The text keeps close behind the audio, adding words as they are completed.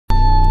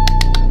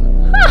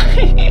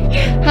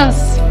How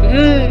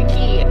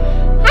spooky.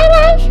 Hi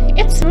love,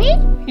 it's me,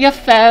 your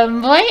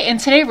Femboi, and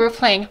today we're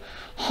playing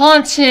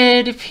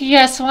Haunted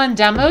PS1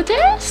 Demo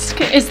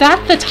Disc? Is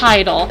that the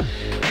title?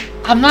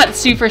 I'm not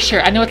super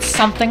sure. I know it's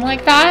something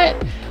like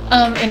that.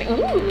 And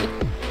ooh,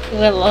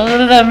 I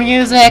love the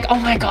music. Oh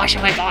my gosh,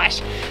 oh my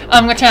gosh.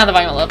 I'm gonna turn down the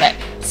volume a little bit.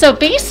 So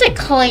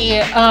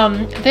basically,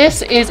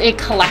 this is a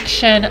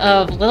collection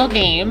of little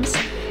games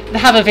that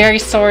have a very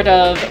sort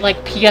of like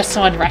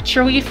PS1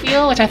 retro-y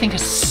feel, which I think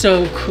is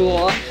so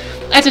cool.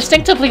 I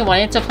distinctively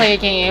wanted to play a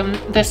game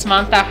this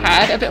month that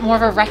had a bit more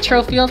of a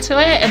retro feel to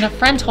it, and a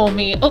friend told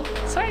me, oh,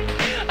 sorry,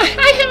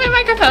 I hit my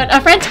microphone.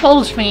 A friend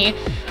told me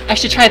I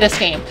should try this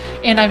game,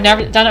 and I've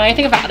never done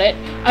anything about it.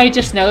 I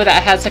just know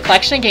that it has a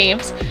collection of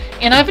games,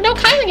 and I have no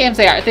kind of games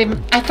they are.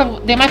 I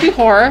thought they might be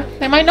horror,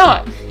 they might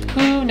not.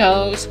 Who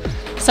knows?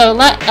 So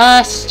let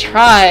us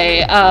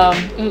try.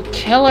 Ooh,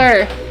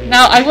 killer.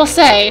 Now I will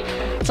say,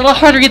 it's a little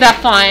hard to read that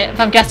font,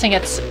 but I'm guessing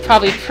it's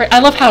probably I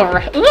love how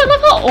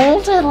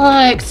old it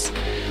looks.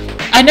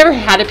 I never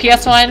had a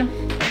PS1.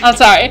 I'm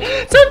sorry.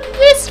 So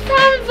this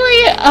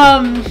probably,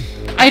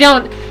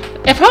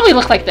 it probably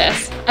looked like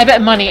this. I bet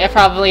money it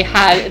probably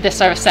had this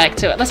sort of aesthetic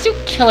to it. Let's do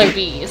Killer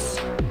Bees.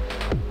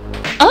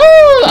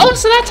 Oh,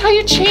 so that's how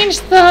you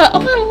change the,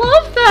 oh, I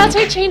love that. That's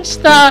how you change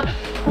the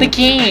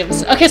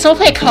games. Okay, so we'll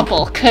play a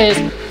couple, because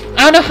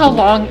I don't know how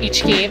long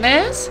each game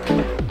is.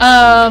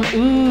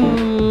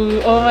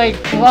 Ooh, oh my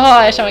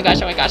gosh, oh my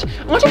gosh, oh my gosh. I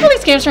wonder if all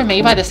these games were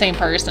made by the same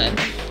person.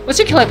 Let's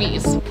do Killer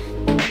Bees.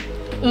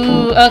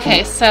 Ooh,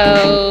 okay,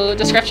 so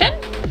description?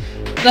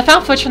 The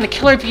found footage from the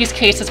Killer Bees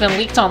case has been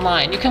leaked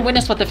online. You can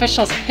witness what the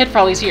officials hid for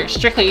all these years,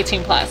 strictly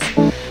 18+.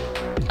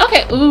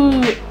 Okay,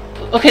 ooh,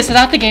 okay, so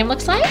that the game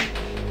looks like?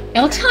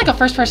 It looks kind of like a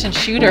first-person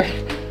shooter.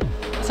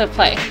 So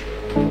play.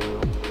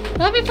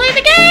 Let me play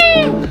the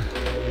game!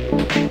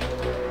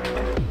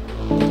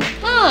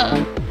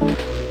 Huh.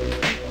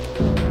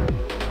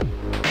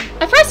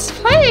 I pressed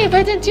play, but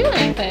I didn't do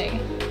anything.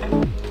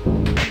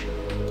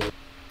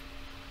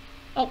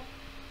 Oh.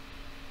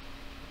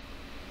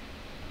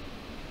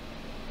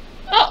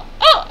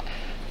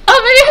 Oh,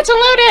 maybe I had to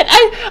load it.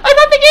 I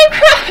thought the game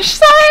crashed.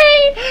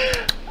 Sorry.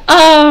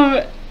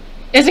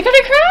 Is it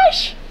gonna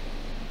crash?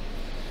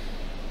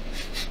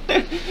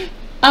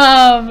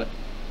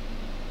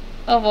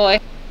 Oh boy.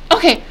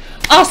 Okay,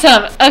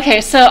 awesome.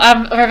 Okay, so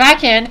we're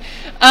back in.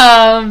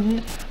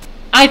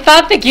 I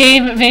thought the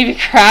game maybe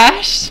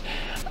crashed.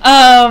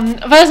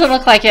 But it doesn't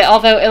look like it,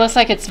 although it looks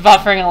like it's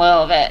buffering a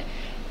little bit.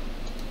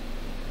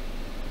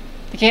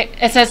 Okay,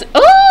 it says,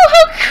 oh,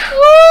 how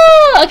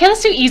cool! Okay,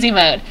 let's do easy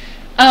mode.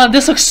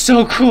 This looks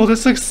so cool.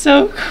 This looks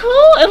so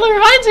cool. It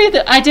reminds me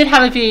that I did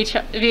have a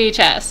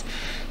VHS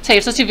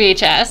tapes. Let's do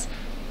VHS.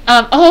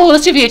 Oh,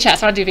 let's do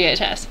VHS. I want to do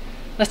VHS.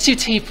 Let's do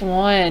tape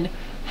 1.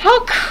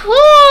 How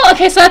cool!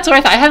 Okay, so that's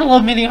worth it. I had a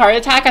little mini heart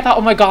attack. I thought,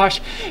 oh my gosh,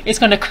 it's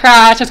going to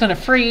crash, it's going to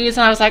freeze.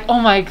 And I was like, oh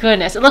my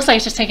goodness. It looks like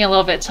it's just taking a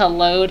little bit to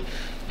load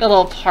the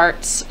little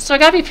parts. So I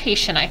gotta be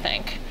patient, I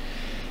think.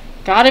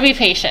 Gotta be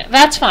patient.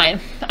 That's fine.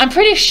 I'm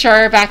pretty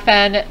sure back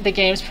then the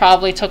games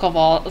probably took a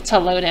while to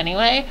load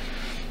anyway.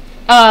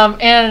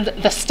 And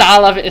the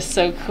style of it is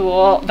so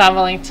cool that I'm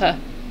willing to...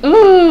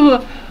 Ooh!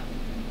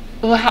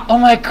 Ooh, oh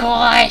my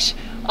gosh!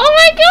 Oh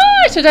my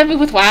gosh! Did I move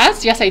with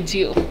WAS? Yes, I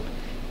do.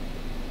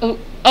 Ooh.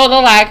 Oh,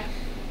 the lag.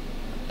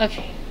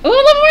 Okay. Ooh, a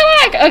little more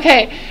lag!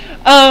 Okay.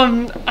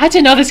 I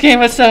didn't know this game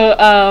was so,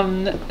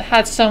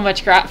 had so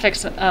much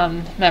graphics,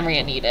 memory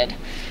it needed.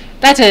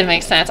 That didn't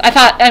make sense. I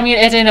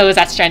didn't know it was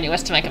that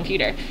strenuous to my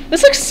computer.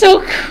 This looks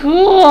so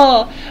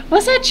cool!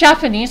 What's that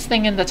Japanese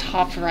thing in the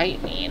top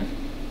right mean?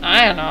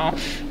 I don't know.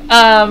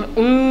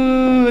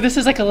 Ooh, this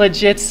is like a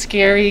legit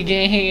scary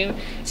game.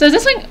 So is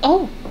this one,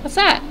 oh, what's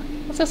that?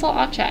 What's this little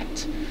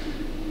object?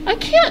 I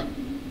can't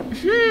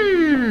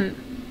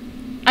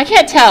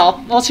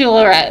tell. Well, too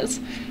low res.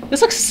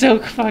 This looks so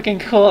fucking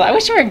cool. I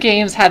wish more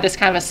games had this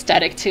kind of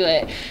aesthetic to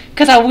it,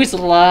 because I always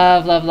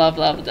love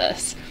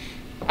this.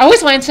 I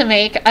always wanted to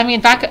make, I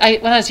mean, when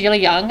I was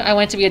really young, I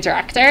wanted to be a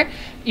director.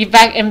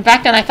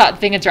 Back then I thought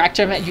being a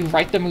director meant you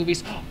write the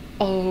movies.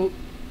 Oh,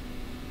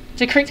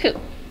 did Creek too?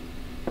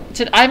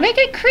 Did I make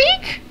it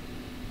Creek?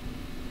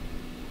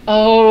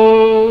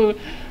 Oh,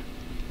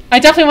 I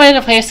definitely wanted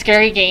to play a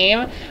scary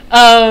game.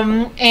 I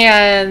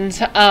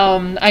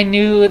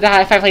knew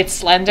that if I played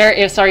Slender,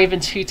 it was already been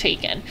too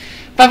taken.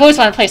 But I've always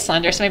wanted to play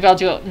Slender, so maybe I'll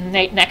do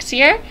it next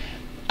year.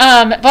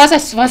 But what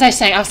was I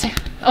saying? I was saying,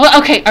 oh,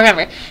 okay, I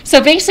remember.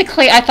 So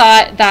basically, I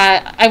thought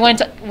that I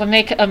would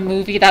make a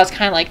movie that was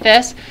kind of like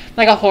this,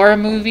 like a horror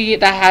movie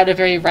that had a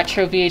very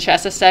retro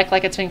VHS aesthetic,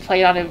 like it's being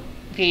played on a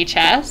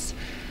VHS.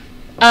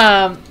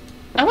 I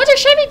wonder,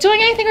 should I be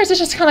doing anything, or is it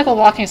just kind of like a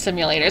walking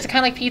simulator? Is it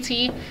kind of like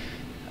PT?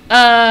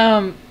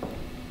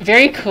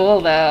 Very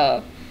cool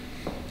though.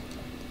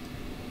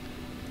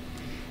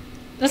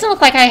 Doesn't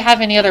look like I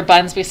have any other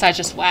buttons besides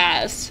just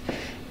WAS.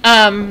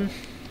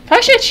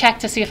 Probably should check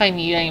to see if I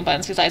need any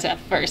buttons besides that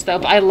first though,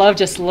 but I love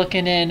just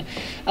looking in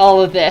all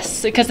of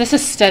this because this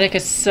aesthetic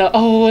is so...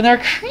 Oh, and our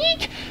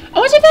creek! I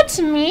wonder if that's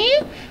me?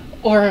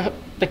 Or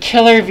the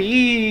killer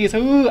bees.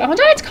 Ooh, I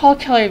wonder why it's called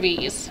killer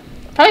bees.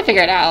 Probably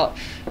figure it out.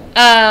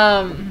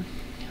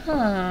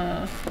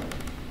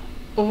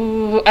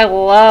 Ooh, I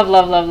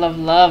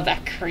love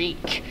that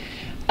creek.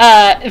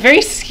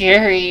 Very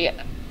scary.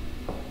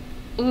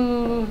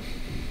 Ooh.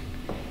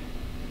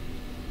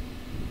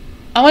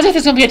 I wonder if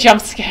there's gonna be a jump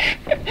scare.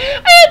 I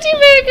don't do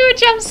very good with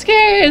jump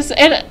scares,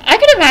 and I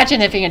could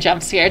imagine it being a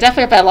jump scare.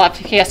 Definitely about a lot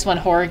of PS1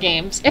 horror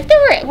games. If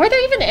there were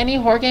there even any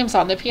horror games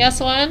on the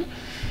PS1?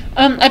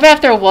 I bet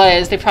if there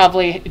was, they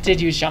probably did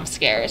use jump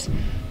scares.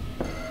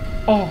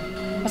 Oh,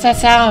 what's that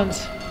sound?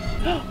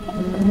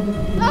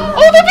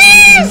 Oh, the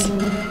bees!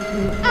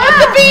 Not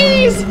the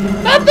bees!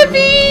 Not the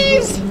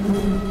bees!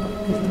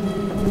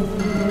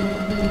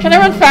 Can I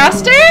run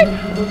faster?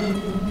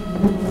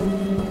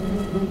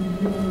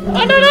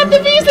 Oh no, not the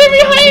bees! They're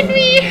behind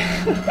me!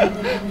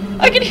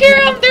 I can hear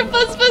them! They're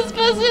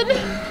buzzing!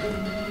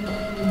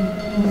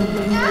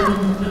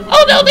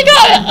 Oh no, they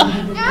got it!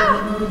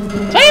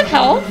 Do I have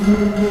health?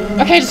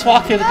 Or can I just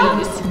walk through the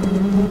bees?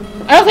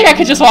 I don't think I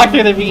could just walk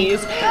through the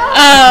bees.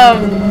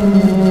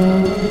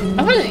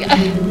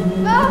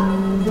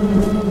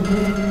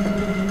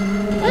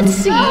 Let's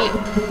see.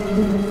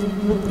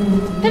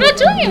 They're not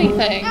doing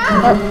anything.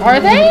 Or are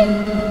they?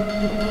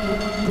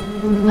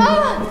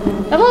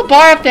 The little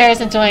bar up there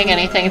isn't doing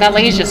anything. That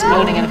lady's just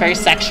moaning in a very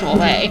sexual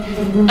way.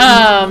 It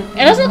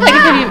doesn't look like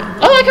it can be...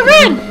 Oh, I can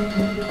run!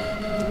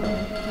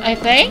 I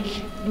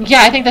think?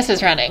 Yeah, I think this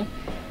is running.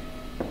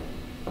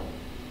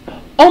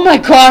 Oh my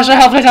gosh, our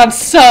health went down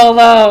so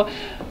low.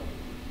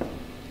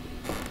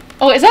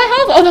 Oh, is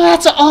that health? Oh no,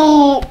 that's...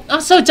 Oh,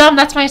 I'm so dumb.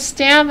 That's my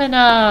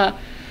stamina.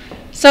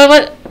 So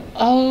what...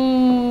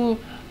 Oh.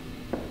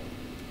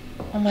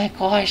 Oh my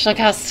gosh, look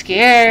how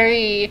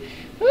scary.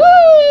 Woo!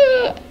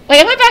 Wait,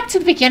 am I back to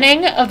the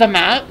beginning of the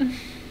map?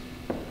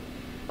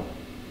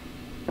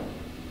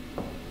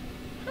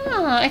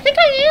 Huh, I think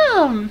I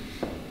am.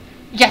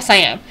 Yes, I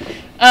am.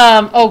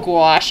 Oh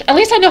gosh. At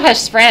least I know how to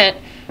sprint.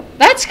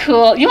 That's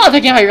cool. You know, other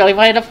game I really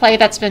wanted to play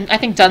that's been, I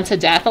think, done to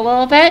death a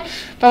little bit,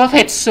 but I want to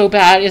play it so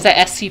bad is that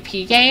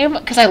SCP game,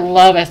 because I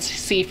love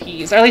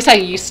SCPs, or at least I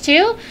used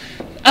to.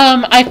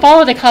 I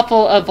followed a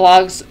couple of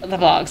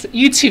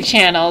YouTube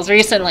channels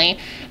recently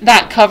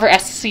that cover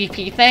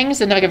SCP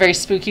things in like a very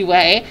spooky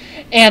way,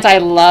 and I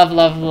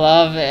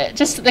love it.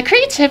 Just the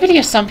creativity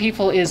of some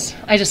people is,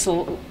 it's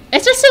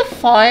just so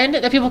fun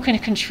that people can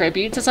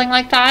contribute to something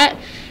like that.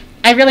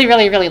 I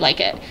really like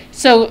it.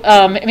 So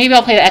maybe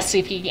I'll play the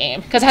SCP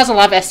game, because it has a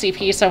lot of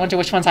SCP, so I wonder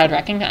which ones I would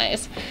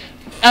recognize.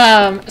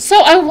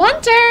 So I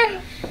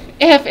wonder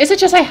is it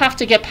just I have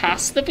to get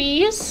past the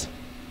bees?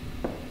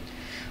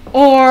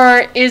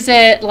 Or is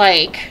it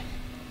like,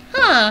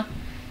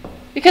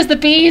 because the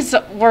bees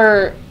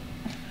were,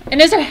 and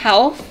is there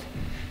health?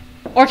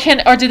 Or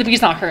do the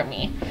bees not hurt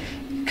me?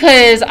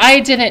 Because I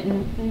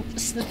didn't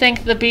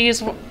think the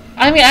bees were,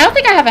 I mean, I don't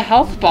think I have a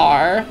health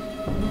bar.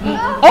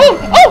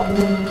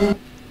 Oh!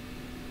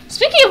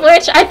 Speaking of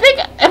which, I think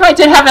if I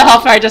did have a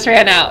health bar, I just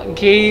ran out.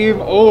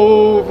 Game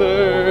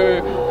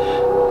over.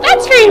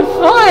 That's pretty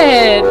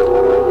fun.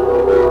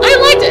 I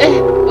liked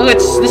it. Oh,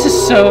 this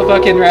is so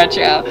fucking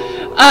retro.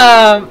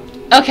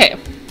 Okay.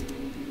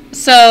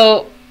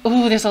 So,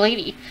 ooh, there's a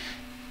lady.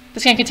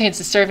 This game contains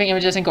disturbing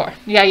images and gore.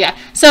 Yeah.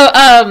 So,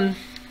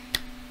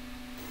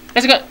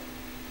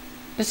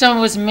 this one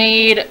was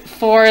made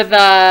for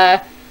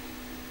the...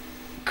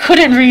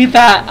 Couldn't read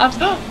that.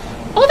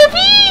 Oh, the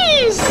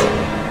bees!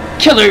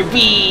 Killer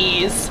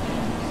bees!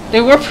 They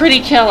were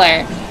pretty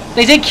killer.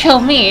 They did kill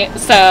me,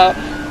 so,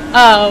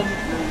 oh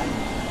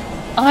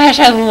my gosh,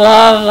 I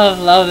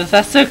love this.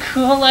 That's so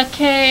cool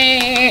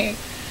looking.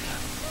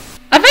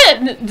 I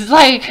bet,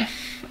 like,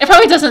 it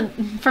probably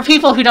doesn't, for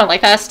people who don't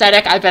like that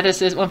aesthetic, I bet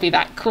this won't be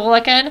that cool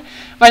looking,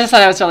 but I just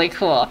thought it was really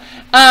cool.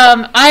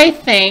 I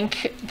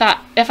think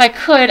that if I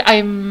could,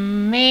 I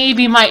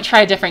maybe might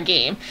try a different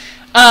game.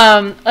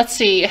 Let's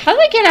see, how do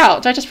I get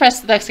out? Do I just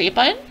press the escape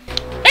button?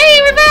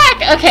 Hey, we're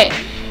back! Okay,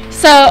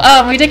 so,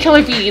 we did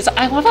killer bees.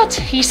 What about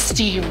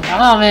tasty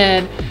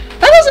ramen?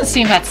 That doesn't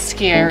seem that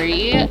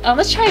scary.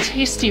 Let's try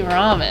tasty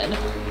ramen.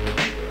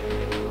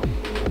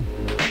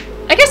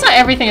 I guess not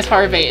everything is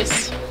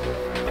horror-based.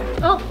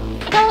 Oh,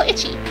 I got a little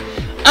itchy.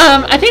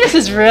 I think this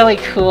is really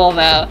cool,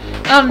 though.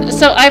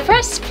 So I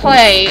pressed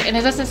play, and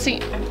it doesn't seem...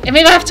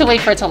 Maybe I have to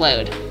wait for it to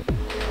load.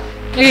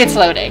 Maybe it's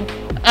loading.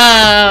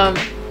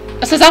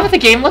 So is that what the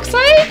game looks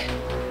like?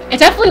 It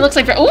definitely looks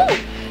like...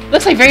 Ooh!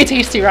 Looks like very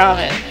tasty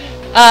ramen.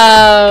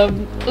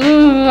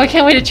 Ooh, I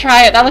can't wait to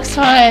try it. That looks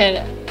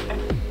fun.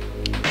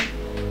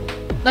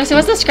 Let me see,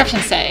 what's the description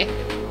say?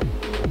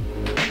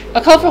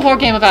 A colorful horror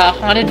game about a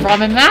haunted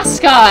ramen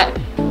mascot.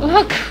 Ooh,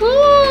 how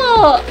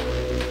cool!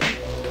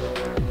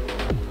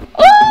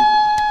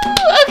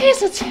 Ooh! Okay,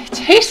 so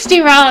tasty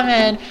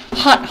ramen,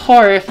 hot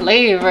horror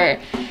flavor.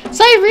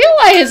 So I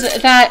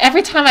realized that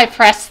every time I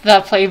pressed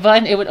the play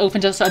button, it would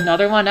open just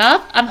another one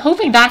up. I'm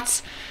hoping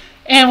that's...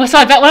 And so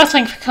I bet when I was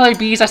playing Killer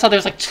Bees, I saw there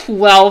was like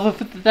 12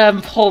 of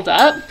them pulled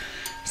up.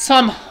 So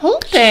I'm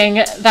hoping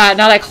that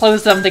now that I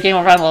close them, the game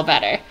will run a little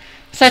better.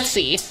 So let's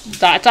see.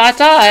 Dot, dot,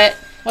 dot.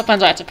 What button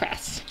do I have to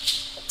press?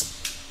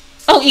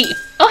 Oh, E.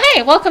 Oh,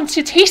 hey, welcome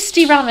to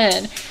Tasty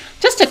Ramen.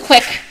 Just a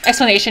quick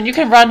explanation. You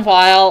can run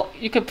while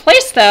you could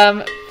place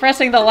them,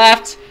 pressing the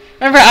left.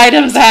 Remember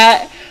items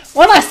at.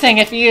 One last thing,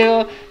 if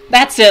you...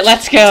 That's it,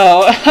 let's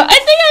go. I think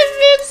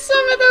I missed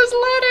some of those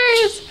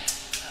letters.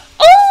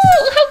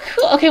 Oh, how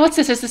cool. Okay, what's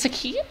this? Is this a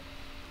key?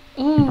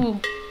 Ooh.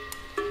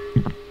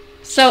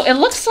 So it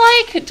looks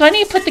like... Do I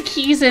need to put the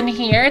keys in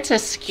here to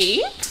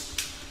escape?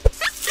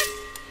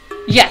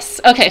 Yes.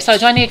 Okay, so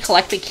do I need to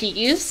collect the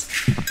keys?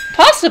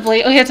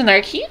 Possibly. Oh, here's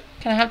another key.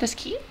 Can I have this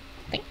key?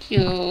 Thank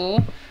you.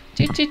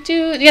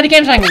 Yeah, the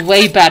game's running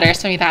way better,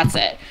 so maybe that's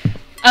it.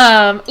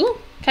 Ooh,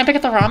 can I pick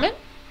up the ramen?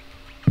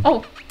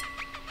 Oh.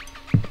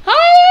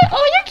 Hi!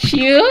 Oh, you're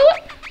cute!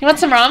 You want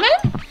some ramen?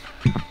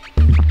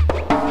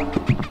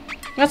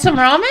 You want some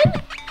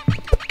ramen?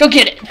 Go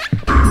get it!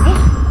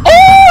 Oh,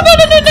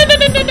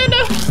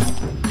 no!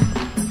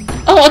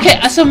 Oh,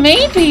 okay, so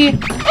maybe...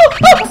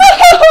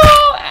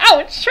 Oh!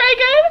 Ouch, try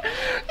again?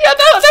 Yeah,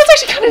 that was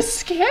actually kind of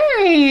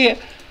scary.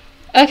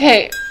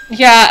 Okay,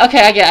 yeah,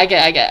 okay, I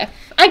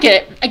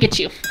get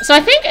you. So I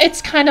think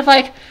it's kind of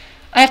like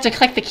I have to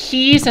collect the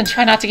keys and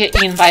try not to get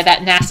eaten by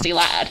that nasty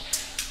lad.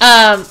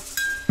 Let's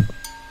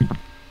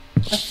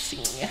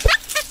see.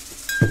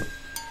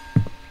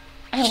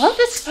 I love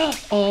this.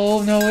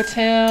 Oh no, it's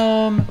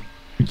him.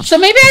 So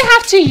maybe I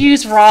have to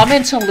use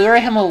ramen to lure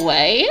him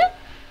away?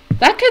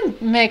 That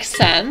could make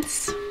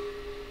sense.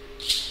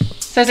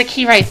 So there's a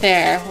key right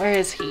there. Where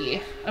is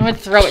he? I'm gonna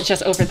throw it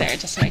just over there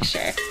just to make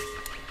sure.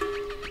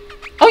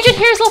 Oh, you can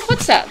hear his little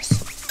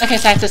footsteps. Okay,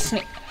 so I have to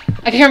sneak.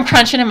 I can hear him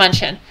crunching and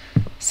munching.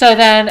 So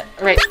then,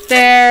 right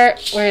there,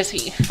 where is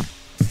he?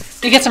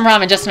 You get some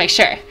ramen just to make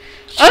sure. I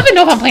don't even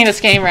know if I'm playing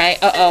this game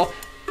right. Uh-oh.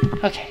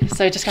 Okay,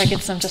 so I just gotta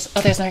get some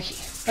oh, there's another key.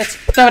 Let's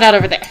throw it out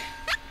over there.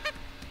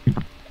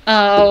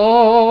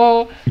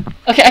 Oh.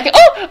 Okay, I see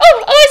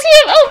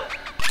him! Oh!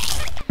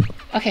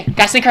 Okay,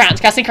 gotta sneak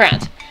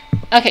around.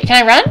 Okay,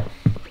 can I run?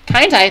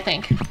 Kinda, I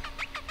think.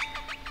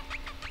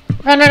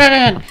 Run.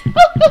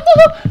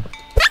 Oh.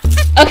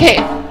 Okay,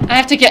 I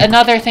have to get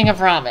another thing of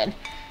ramen.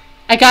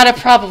 I gotta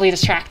probably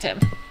distract him.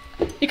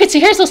 You can see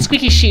here's those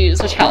squeaky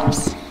shoes, which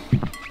helps.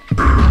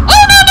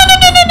 Oh, no!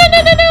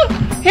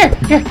 Here,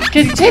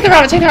 take the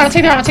ramen. Take the ramen,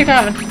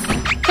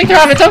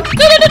 don't give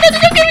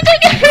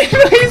me,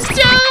 please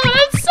don't!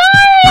 I'm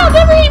sorry, I'll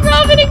never eat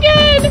ramen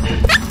again!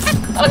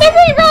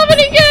 Please,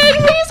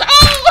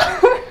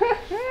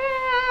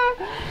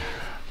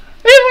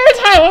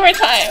 One more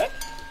time.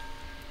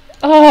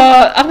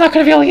 Oh, I'm not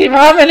gonna be able to eat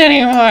ramen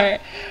anymore.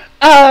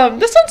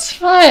 This one's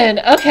fun.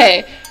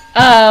 Okay.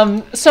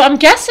 So I'm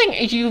guessing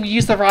you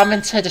use the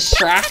ramen to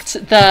distract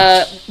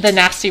the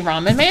nasty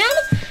ramen man.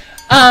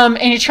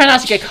 And you try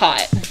not to get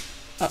caught.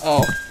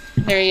 Uh-oh.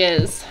 There he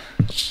is.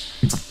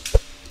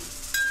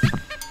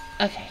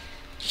 Okay.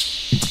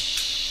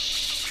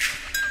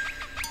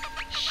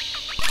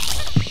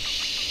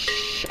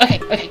 Okay.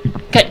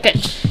 Good.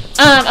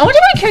 I wonder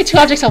if I can carry two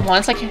objects at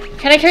once. Like,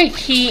 can I carry a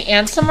key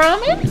and some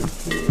ramen?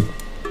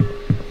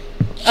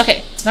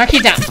 Okay, another key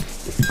down.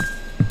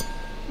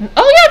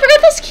 Oh yeah, I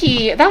forgot this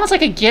key. That was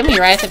like a gimme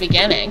right at the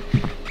beginning.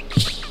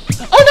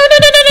 Oh no!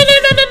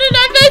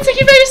 I think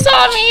you already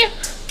saw me.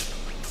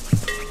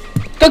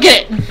 Go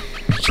get it.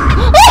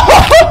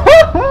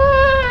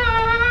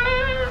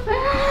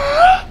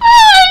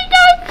 I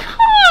got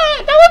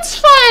caught. That one's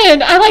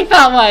fun. I like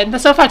that one. The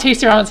So Far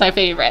Tasty Ramen's my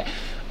favorite.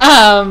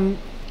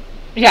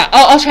 Yeah,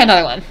 I'll try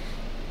another one.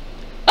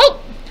 Oh!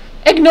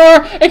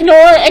 Ignore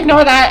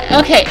that.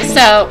 Okay,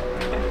 so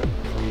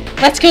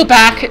let's go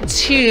back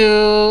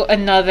to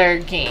another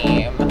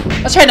game.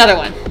 Let's try another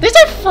one. These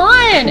are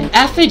fun!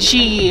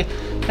 Effigy.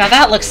 Now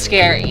that looks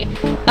scary.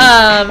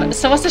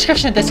 So what's the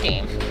description of this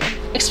game?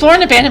 Explore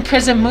an abandoned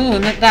prison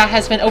moon that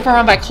has been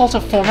overrun by a cult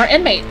of former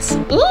inmates.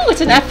 Ooh,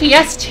 it's an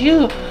FPS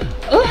too.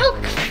 Ooh, how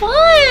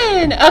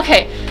fun!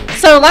 Okay,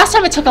 so last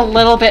time it took a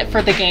little bit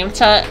for the game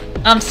to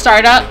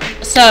start up,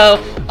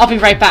 so I'll be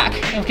right back.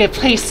 I'm gonna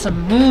play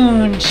some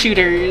moon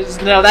shooters.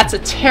 No, that's a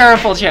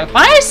terrible joke.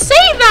 Why did I say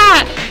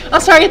that?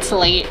 I'm sorry, it's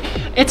late.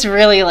 It's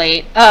really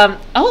late.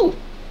 Oh.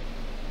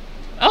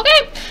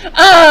 Okay.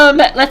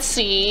 Let's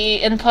see.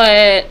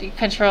 Input,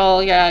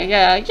 control,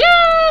 yeah.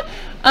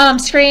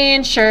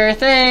 Screen, sure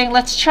thing.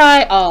 Let's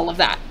try all of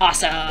that.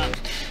 Awesome.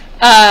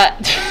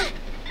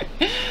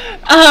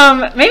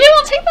 Maybe it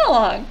won't take that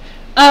long.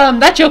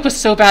 That joke was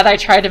so bad I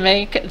tried to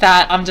make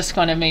that I'm just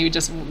gonna maybe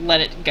just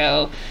let it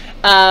go.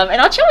 And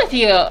I'll chill with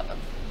you.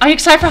 Are you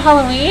excited for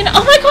Halloween?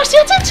 Oh my gosh,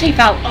 that didn't take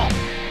that long.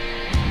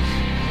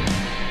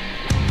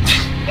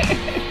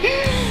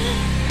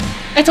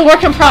 It's a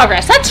work in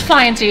progress. That's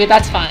fine, dude.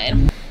 That's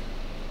fine.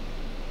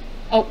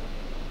 Oh.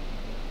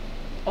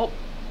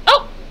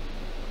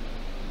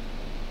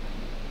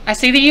 I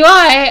see the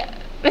UI.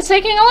 It's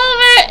taking a little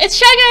bit. It's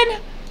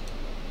chugging.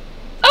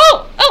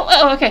 Oh,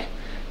 okay.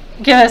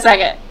 Give it a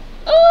second.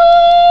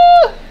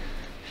 Ooh.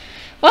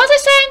 What was I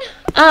saying?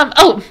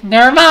 Oh,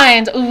 never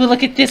mind. Ooh,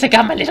 look at this. I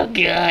got my little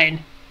gun.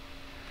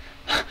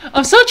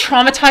 I'm so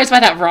traumatized by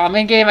that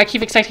ramen game. I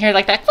keep expecting to hear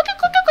like that. Click, click,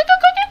 click, click,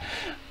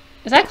 click.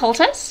 Is that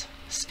cultist?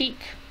 Speak.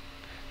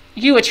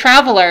 You, a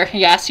traveler.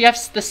 Yes, you have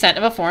the scent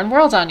of a foreign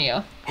world on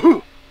you.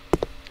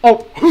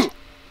 Oh.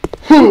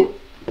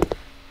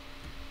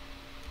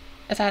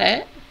 Is that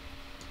it?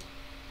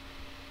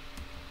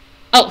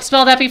 Oh,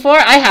 spelled that before?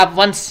 I have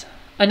once.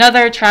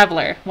 Another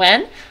traveler.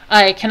 When?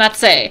 I cannot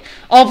say.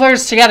 All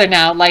blurs together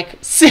now, like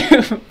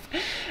soup.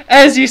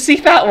 As you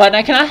seek that one,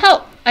 I cannot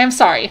help. I am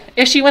sorry.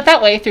 If she went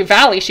that way through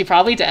valley, she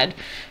probably did.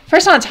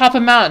 Person on top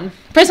of mountain.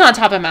 Prison on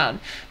top of mountain.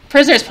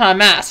 Prisoners put on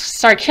masks.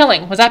 Start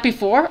killing. Was that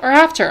before or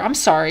after? I'm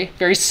sorry.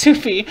 Very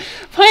soupy.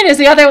 Point is,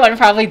 the other one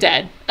probably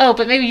dead. Oh,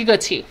 but maybe you go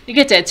too. You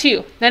get dead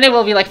too. Then it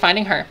will be like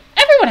finding her.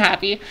 Everyone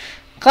happy.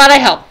 Glad I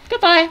helped.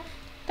 Goodbye.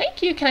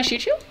 Thank you. Can I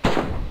shoot you?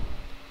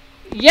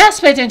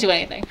 Yes, but I didn't do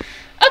anything.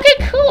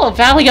 Okay, cool.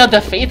 Valley of the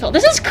Faithful.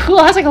 This is cool.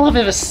 It has like a little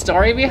bit of a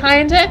story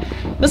behind it.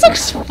 This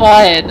looks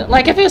fun.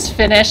 Like if it was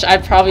finished,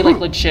 I'd probably like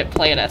legit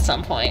play it at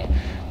some point.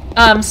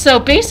 So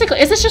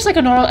basically, is this just like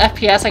a normal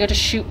FPS? I go to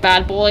shoot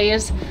bad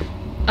boys.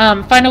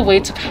 Find a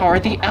way to power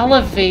the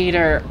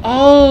elevator.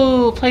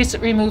 Oh, place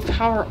remove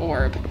power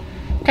orb.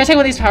 Can I take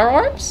one of these power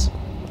orbs?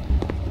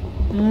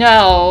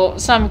 No.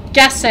 So I'm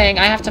guessing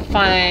I have to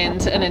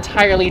find an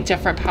entirely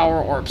different power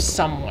orb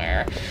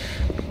somewhere.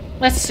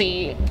 Let's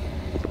see.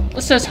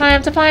 So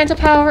time to find a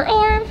power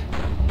orb.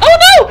 Oh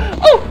no!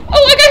 Oh,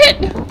 I got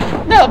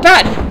hit! No,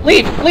 bad.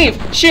 Leave.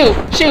 Shoot.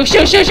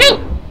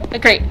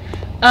 Great.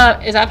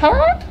 Is that power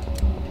orb?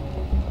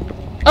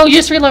 Oh, you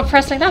just reload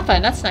pressing that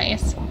button. That's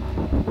nice.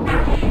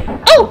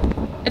 Oh!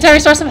 Did I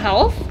restore some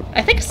health?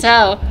 I think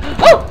so.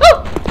 Oh!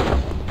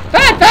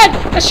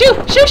 Bad! Shoot!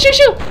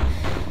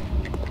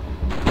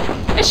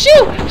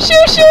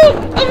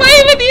 Am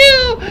I with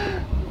you?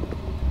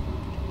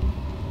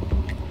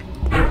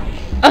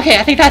 Okay,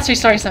 I think that's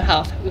restoring some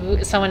health. Ooh,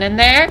 is someone in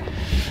there?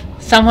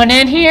 Someone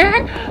in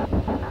here?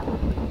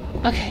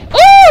 Okay.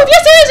 Oh,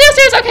 yes there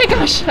is! Okay,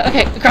 gosh.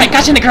 Okay,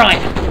 gotcha in the groin.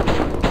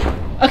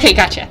 Okay,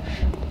 gotcha.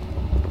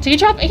 Did you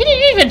drop? He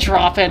didn't even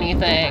drop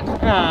anything.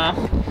 Aw. So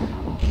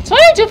what do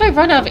I do if I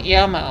run out of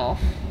ammo?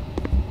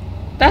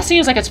 That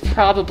seems like it's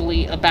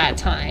probably a bad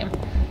time.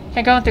 Can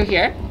I go in through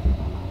here?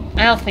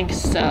 I don't think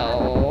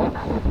so.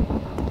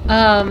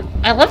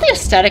 I love the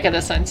aesthetic of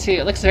this one too.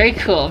 It looks very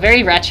cool,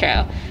 very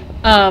retro.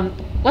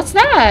 What's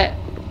that?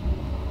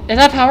 Is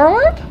that a power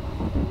orb?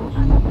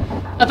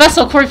 A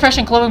vessel, core refresh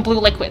and glowing blue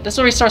liquid. This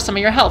will restore some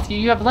of your health.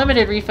 You have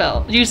limited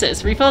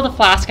uses. Refill the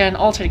flask and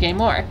alter to gain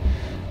more.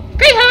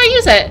 Great, how do I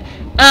use it?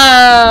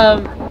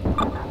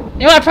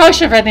 You know, I probably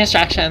should have read the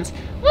instructions.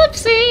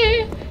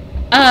 Whoopsie.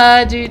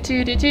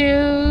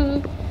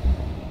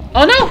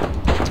 Oh no!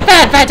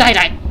 Bad,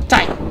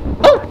 die.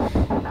 Oh!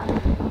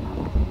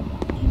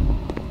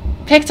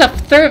 Picked up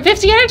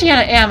 50 energy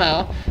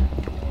ammo.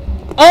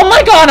 Oh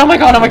my god! Oh no,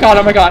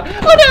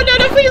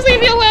 please leave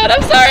me alone.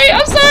 I'm sorry,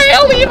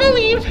 I'll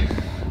leave.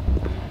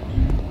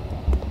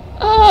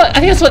 Oh, I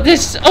think that's what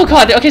this, oh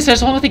god, okay, so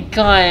there's one with a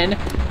gun.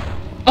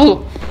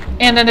 Oh,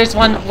 and then there's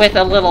one with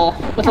a little,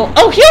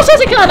 oh, he also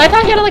has a gun! I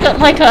thought he had a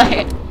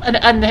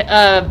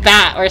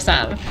bat or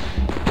something.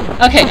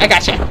 Okay, I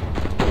gotcha.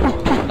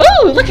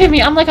 Oh, look at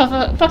me, I'm like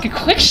a fucking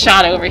quick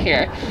shot over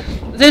here.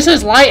 This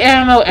is light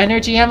ammo,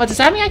 energy ammo. Does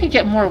that mean I could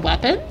get more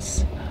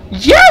weapons?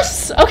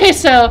 Yes! Okay,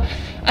 so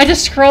I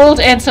just scrolled,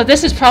 and so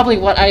this is probably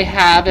what I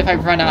have if I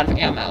run out of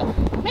ammo.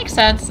 Makes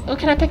sense. Oh,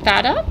 can I pick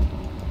that up?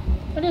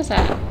 What is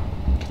that?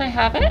 Can I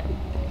have it?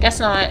 Guess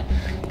not.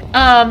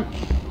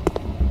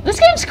 This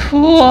game's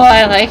cool.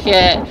 I like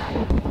it.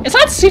 It's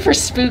not super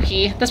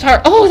spooky. This power.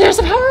 Oh, there's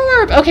a power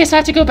orb. Okay, so I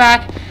have to go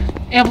back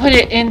and put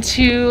it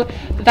into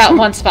that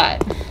one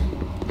spot.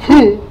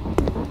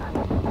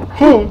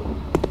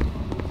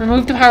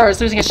 Remove the power.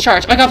 It's losing its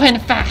charge. Oh, I gotta put it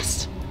in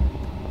fast.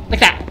 Like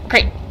that.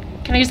 Great.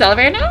 Can I use the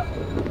elevator now?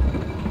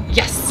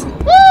 Yes.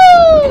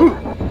 Woo!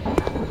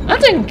 I'm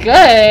doing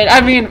good.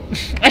 I mean,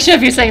 I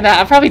shouldn't be saying that.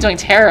 I'm probably doing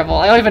terrible.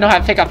 I don't even know how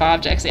to pick up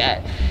objects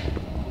yet.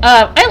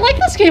 I like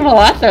this game a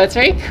lot, though. It's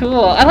very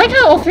cool. I like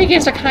how all three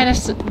games are kind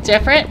of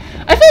different.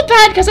 I feel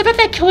bad because I bet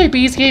that Killer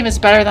Bees game is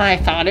better than I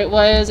thought it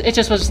was. It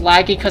just was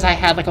laggy because I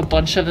had like a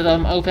bunch of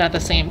them open at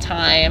the same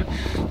time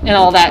and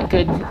all that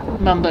good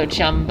mumbo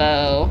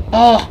jumbo.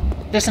 Oh,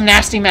 there's some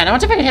nasty men. I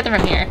wonder if I can hit them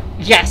from here.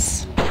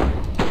 Yes.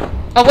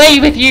 Away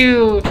with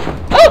you.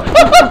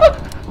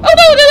 Oh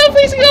no,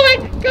 please go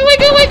away,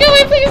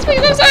 please,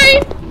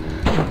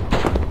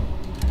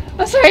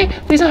 I'm sorry,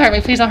 please don't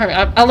hurt me,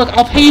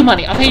 I'll pay you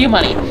money,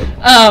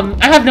 I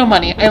have no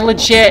money, I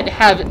legit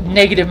have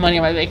negative money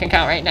in my bank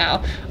account right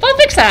now, but I'll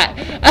fix that.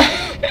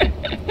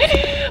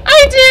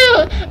 I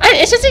do,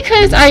 it's just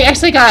because I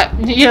actually got,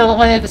 you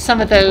know,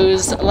 some of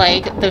those,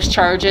 like, those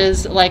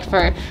charges, like for,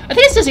 I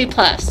think it's Disney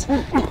Plus.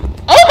 Oh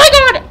my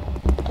god,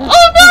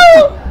 oh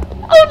no,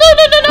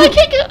 I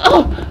can't get,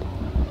 oh.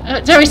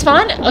 Did I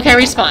respawn? Okay, I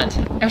respawned.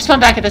 I respawned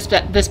back at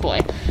this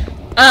boy.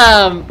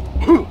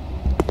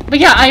 But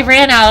yeah, I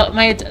ran out.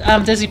 My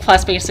Disney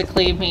Plus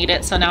basically made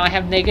it, so now I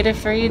have negative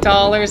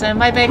 $3 in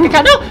my bank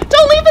account. No,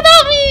 don't leave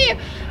without me!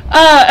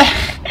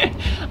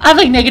 I have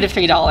like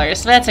 -$3,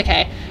 so that's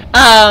okay.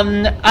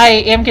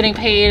 I am getting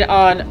paid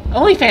on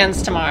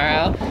OnlyFans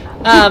tomorrow.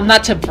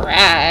 Not to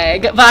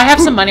brag, but I have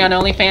some money on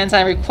OnlyFans.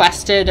 I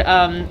requested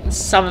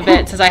some of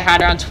it since I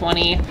had around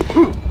 20.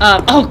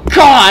 Oh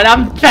god,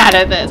 I'm bad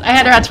at this. I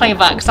had around 20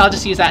 bucks, so I'll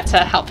just use that to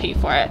help pay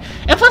for it.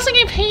 And plus I'm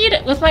getting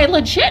paid with my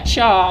legit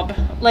job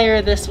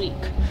later this week.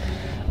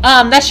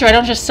 That's true, I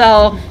don't just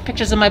sell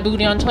pictures of my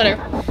booty on Twitter.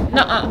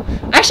 Nuh-uh.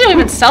 I actually don't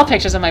even sell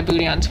pictures of my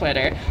booty on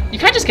Twitter. You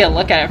kind of just get a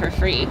look at it for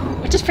free,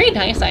 which is pretty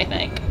nice, I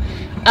think.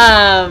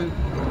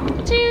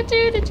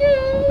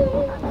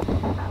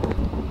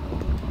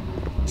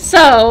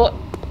 So,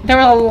 there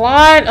were a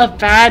lot of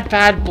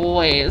bad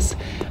boys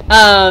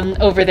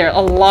over there.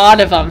 A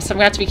lot of them. So I'm going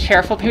to have to be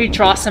careful. Maybe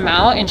draw some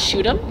out and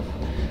shoot them.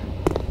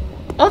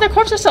 Oh, their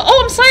corpses are still...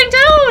 Oh, I'm sliding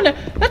down!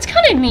 That's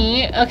kind of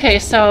neat. Okay,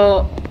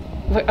 so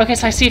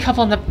I see a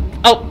couple in the...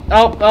 Oh.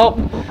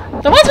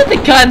 The ones with the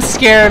guns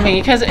scare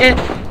me, because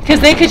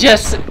they could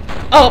just...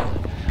 Oh,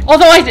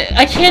 although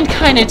I can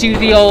kind of do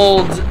the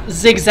old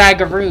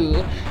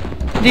zigzagaroo.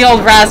 The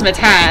old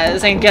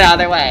razzmatazz and get out of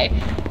their way.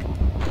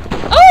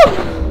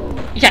 Oh!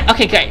 Yeah,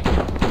 okay, great.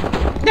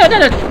 No,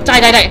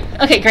 die.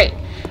 Okay, great.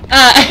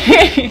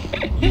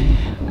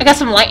 I got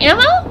some light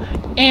ammo,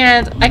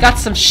 and I got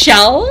some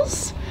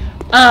shells.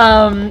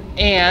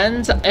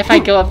 And if I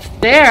go up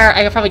there,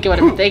 I could probably get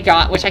whatever they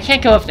got, which I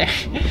can't go up there.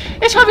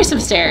 There's probably some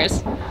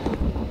stairs.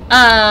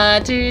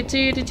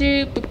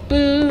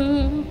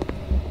 Boo.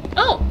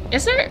 Oh,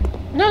 is there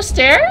no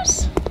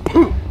stairs?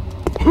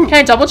 Can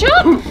I double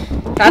jump?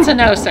 That's a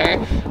no,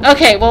 sir.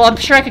 Okay, well, I'm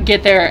sure I could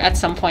get there at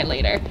some point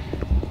later.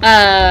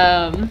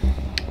 Oh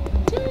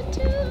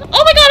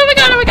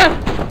my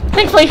god!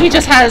 Thankfully, he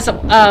just has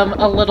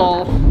a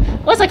little...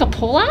 What's like a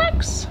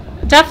poleaxe?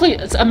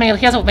 Definitely, it's a melee.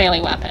 He has a melee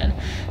weapon.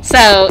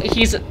 So,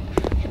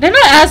 they're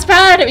not as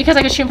bad because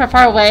I can shoot him from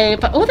far away,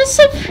 but oh, this is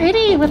so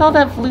pretty with all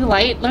that blue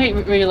light. Let me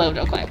reload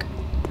real quick.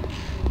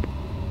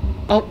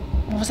 Oh,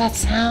 what was that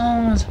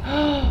sound?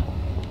 Oh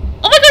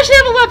my gosh, they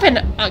have a weapon!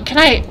 Can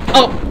I...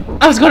 Oh,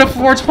 I was going to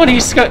 420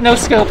 no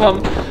scope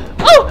him.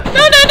 Oh,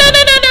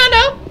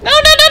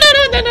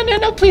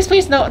 no, please,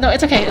 no,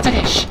 it's okay,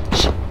 shh,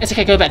 it's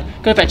okay, go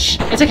to bed, shh,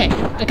 it's okay,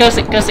 go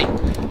sleep.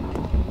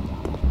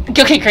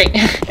 Okay, great.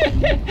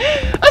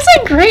 I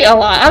say great a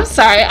lot, I'm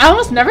sorry, I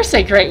almost never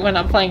say great when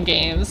I'm playing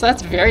games,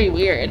 that's very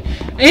weird.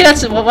 Maybe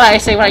that's what I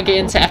say when I get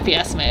into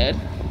FPS mode.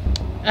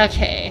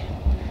 Okay.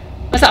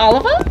 Was that all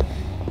of them?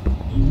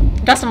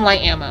 Got some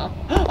light ammo.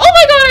 Oh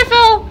my god, I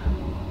fell!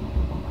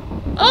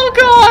 Oh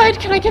god,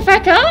 can I get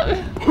back up?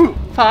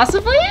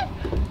 Possibly?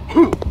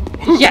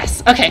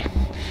 Yes, okay.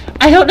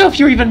 I don't know if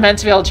you're even meant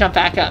to be able to jump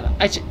back up.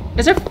 Is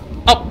there...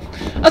 Oh,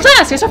 I was gonna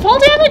ask, is there fall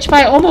damage? But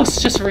I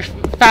almost just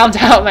found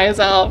out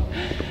myself.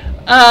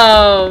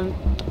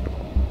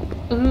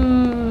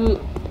 Ooh,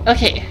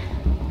 okay.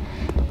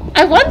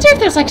 I wonder if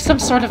there's like some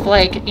sort of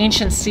like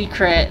ancient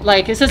secret.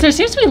 Like, it says there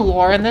seems to be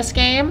lore in this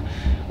game.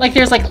 Like,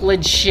 there's like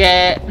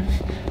legit...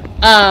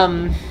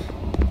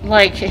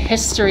 like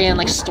history and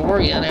like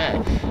story in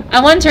it. I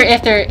wonder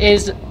if there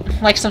is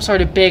like some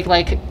sort of big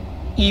like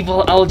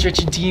evil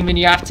eldritch demon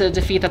you have to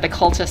defeat that the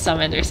cultist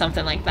summoned or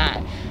something like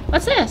that.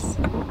 What's this?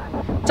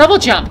 Double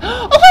jump.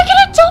 Oh, I get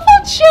a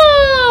double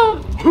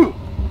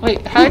jump!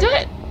 Wait, how do I do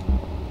it?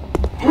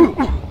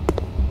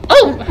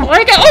 Oh, where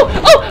I go? Oh!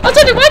 I was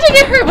wondering, why did I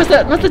get hurt? Was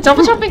the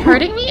double jumping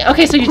hurting me?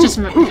 Okay, so you just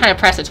kind of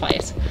press it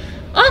twice.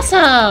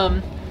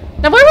 Awesome.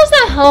 Now, where was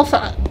that health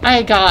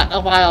I got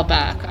a while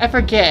back? I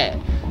forget.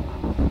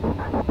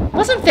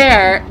 Wasn't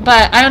there,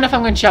 but I don't know if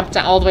I'm going to jump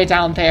down, all the way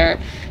down there,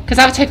 because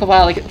that would take a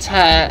while to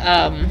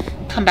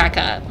come back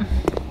up.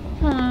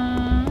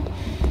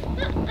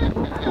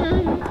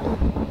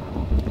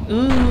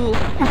 Ooh.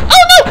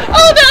 Oh no!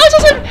 Oh no!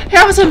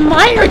 I was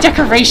admiring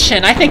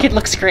decoration. I think it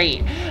looks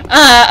great. Oh,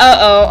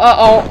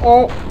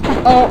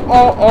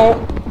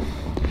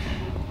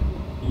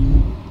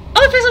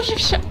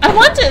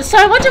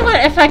 I wonder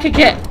if I could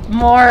get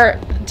more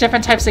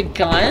different types of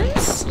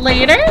guns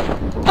later.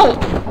 Oh,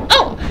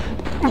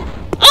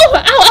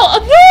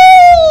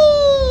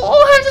 I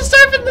have to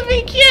start from the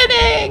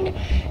beginning.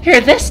 Here,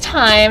 this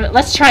time,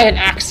 let's try an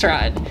axe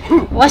run.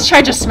 Let's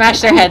try to smash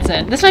their heads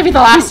in. This might be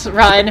the last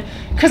run,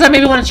 because I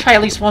maybe want to try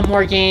at least one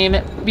more game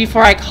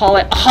before I call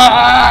it... Sorry!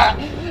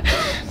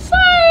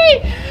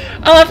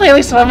 I want to play at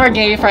least one more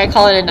game before I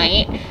call it a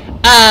night.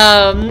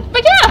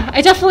 But yeah,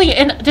 I definitely...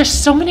 And there's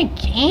so many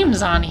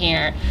games on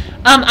here.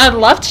 I'd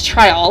love to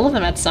try all of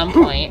them at some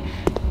point.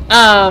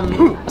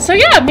 So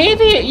yeah,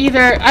 maybe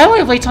either... I don't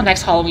want to wait till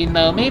next Halloween,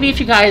 though. Maybe if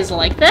you guys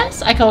like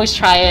this, I could always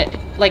try it,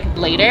 like,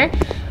 later.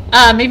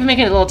 Maybe make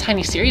it a little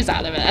tiny series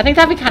out of it. I think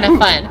that'd be kind of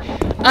fun.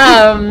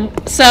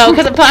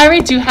 But I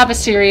already do have a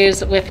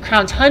series with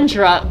Crown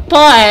Tundra,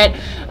 but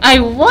I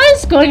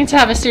was going to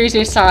have a series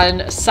based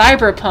on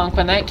Cyberpunk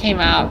when that came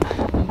out,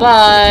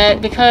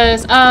 but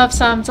because of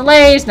some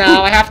delays,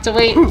 now I have to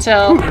wait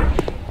till...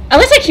 At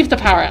least I keep the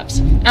power-ups.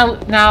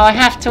 Now I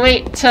have to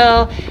wait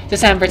till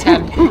December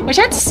 10th, which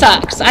that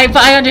sucks. But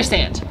I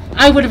understand.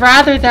 I would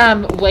rather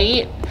them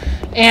wait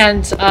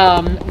and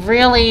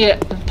really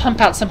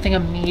pump out something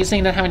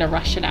amazing than having to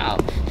rush it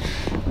out.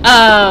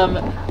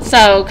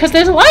 So, because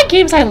there's a lot of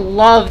games I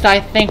love that I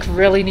think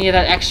really need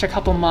that extra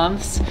couple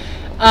months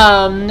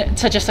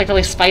to just like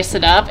really spice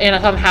it up, and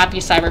I'm happy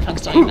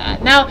Cyberpunk's doing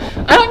that. Now,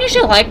 I don't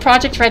usually like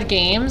Project Red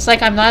games,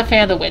 like I'm not a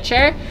fan of The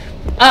Witcher,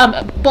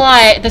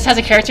 but this has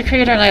a character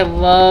creator and I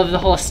love the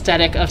whole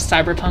aesthetic of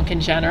Cyberpunk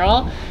in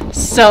general,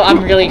 so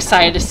I'm really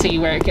excited to see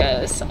where it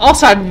goes.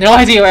 Also, I have no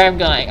idea where I'm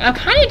going. I'm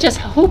kind of just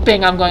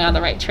hoping I'm going on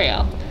the right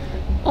trail.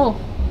 Oh,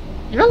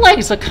 your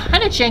legs look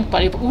kind of jank,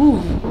 buddy, but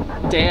ooh,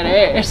 there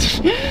it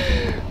is.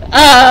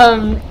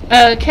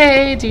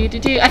 Okay,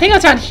 I think I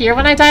was around here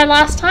when I died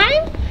last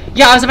time.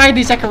 Yeah, I was about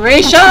these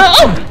decorations.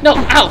 Oh, no,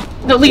 ow.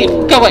 No, leave.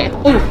 Go away.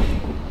 Ooh.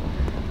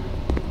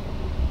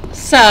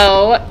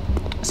 So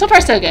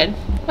far so good.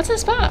 What's in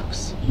this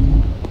box?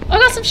 Oh, I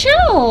got some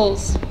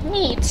shells.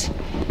 Neat.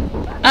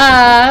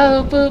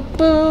 Boop,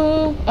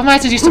 boop. I might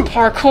have to do some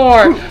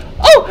parkour.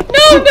 Oh,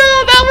 no,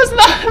 that was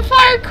not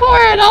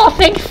parkour at all.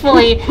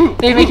 Thankfully,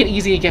 they make it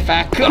easy to get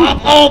back.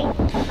 Oh,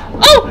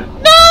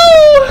 no.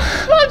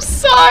 I'm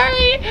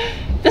sorry.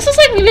 This is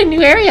like maybe a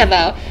new area,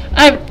 though.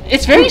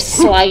 It's very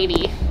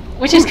slidey,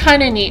 which is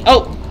kind of neat.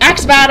 Oh,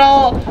 axe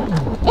battle.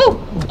 Oh.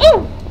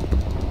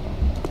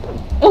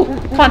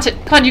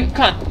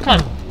 Come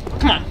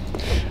on.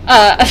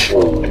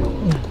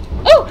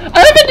 Oh,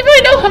 I don't even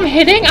really know who I'm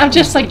hitting. I'm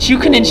just like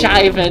juking and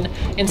jiving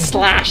and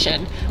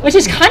slashing, which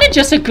is kind of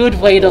just a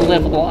good way to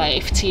live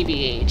life,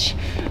 TBH.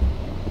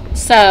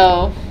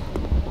 So,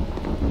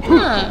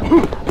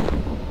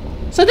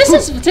 So this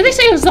is, did they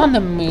say it was on the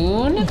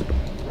moon?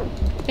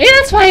 Maybe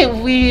that's why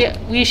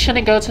we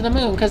shouldn't go to the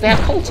moon, because they have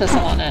cultists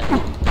on it.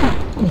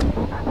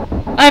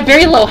 I have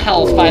very low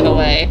health, by the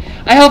way.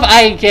 I hope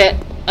I get,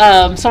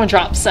 someone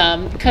drop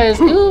some, because,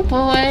 ooh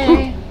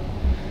boy.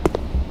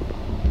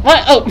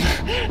 What? Oh,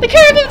 the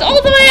camera moved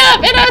all the way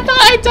up, and I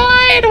thought I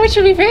died, which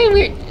would be very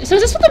weird. So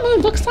is this what the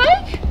moon looks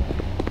like?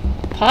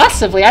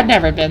 Possibly. I've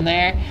never been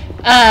there.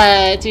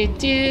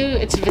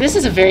 This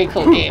is a very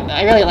cool game, though.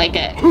 I really like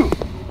it.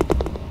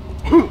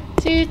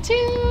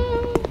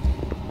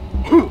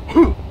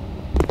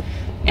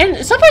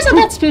 And so far it's not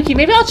that spooky.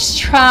 Maybe I'll just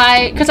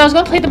try, because I was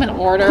going to play them in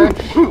order,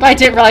 but I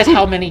didn't realize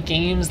how many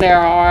games there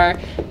are.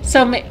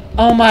 So,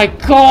 oh my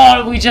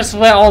god, we just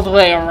went all the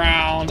way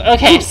around.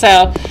 Okay,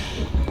 so...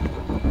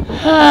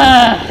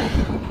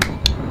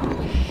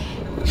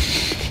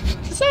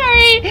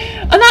 Sorry,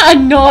 I'm not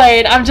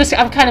annoyed. I'm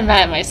kind of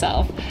mad at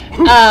myself.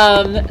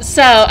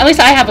 So at least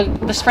I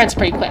have the sprint's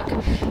pretty quick.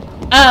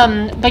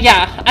 But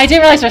yeah, I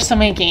didn't realize there's so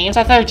many games.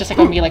 I thought it was just like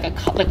gonna be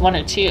like one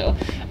or two.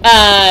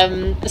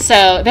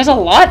 So there's a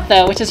lot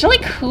though, which is really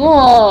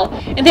cool,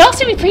 and they all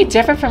seem to be pretty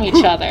different from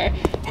each other,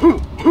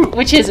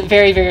 which is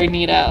very, very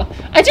neato.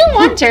 I do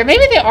wonder,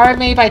 maybe they are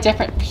made by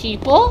different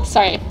people.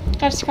 Sorry.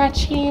 Got a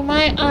scratchy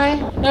my eye.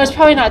 No, it's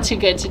probably not too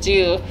good to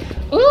do.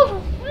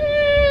 Ooh.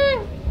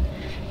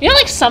 You know,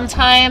 like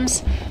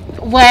sometimes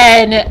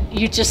when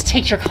you just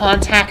take your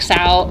contacts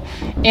out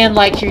and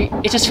like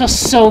it just feels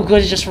so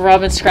good to just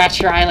rub and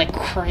scratch your eye like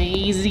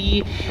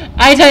crazy.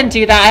 I didn't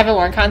do that. I haven't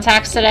worn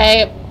contacts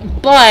today,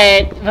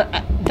 but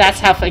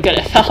that's how good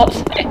it felt.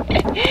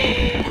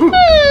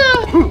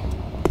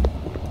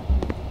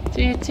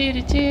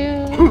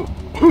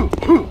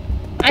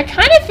 I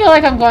kind of feel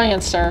like I'm going in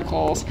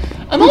circles.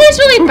 I'm always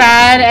really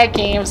bad at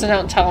games that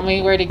don't tell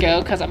me where to go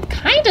because I'm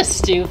kind of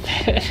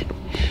stupid.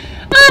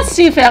 Not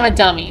stupid, I'm a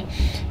dummy.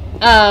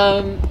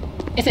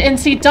 And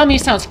see, dummy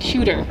sounds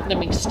cuter than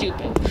being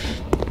stupid.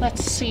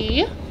 Let's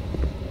see.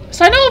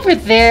 So I know over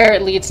there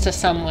it leads to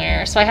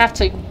somewhere, so I have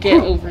to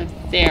get over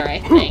there, I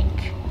think.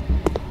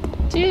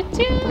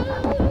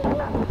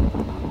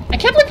 I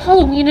can't believe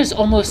Halloween is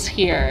almost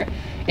here.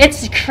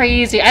 It's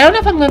crazy. I don't know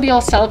if I'm going to be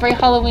able to celebrate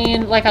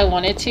Halloween like I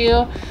wanted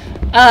to.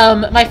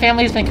 My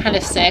family's been kind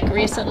of sick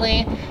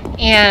recently,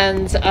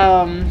 and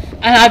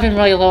I've been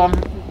really low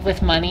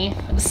with money,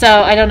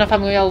 so I don't know if I'm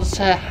going to be able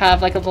to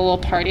have like a little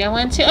party I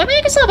went to. I mean,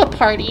 I can still have a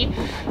party,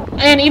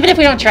 and even if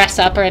we don't dress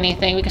up or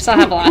anything, we can still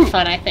have a lot of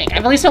fun, I think.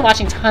 I've at least been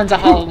watching tons of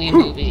Halloween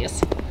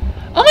movies.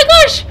 Oh my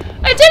gosh!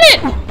 I did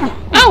it!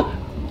 Ow!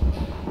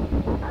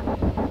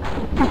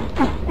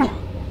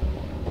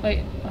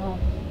 Wait,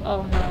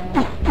 oh no.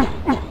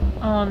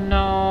 Oh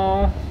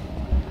no.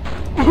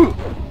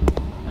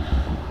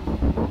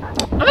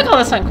 I'm gonna call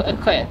this one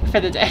quit for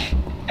the day.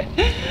 I'm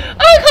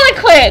gonna call it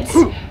quits!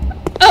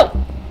 Oh!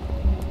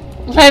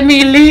 Let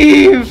me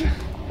leave!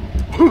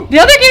 The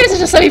other games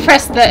just let me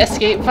press the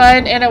escape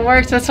button and it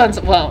works, this one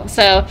won't,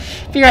 so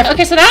be right.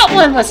 Okay, so that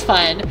one was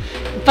fun,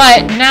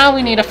 but now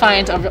we need to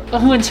find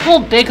until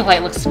Big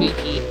Light looks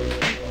spooky.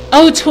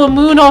 Oh, To a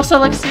Moon also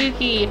looks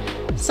spooky.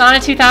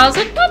 Sonic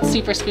 2000, not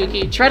super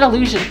spooky. Dread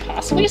Illusion,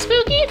 possibly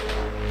spooky?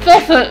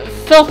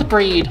 Filth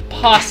Breed,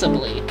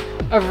 possibly.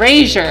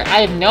 Erasure,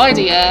 I have no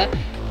idea.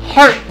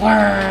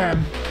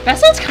 Heartworm, that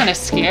sounds kind of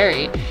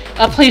scary.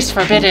 A Place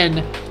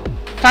Forbidden.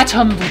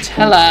 Fatum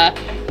Butella.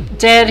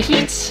 Dead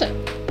Heat.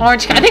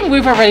 Orange, I think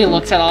we've already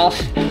looked at all.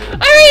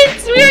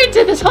 Alright, we already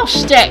did this whole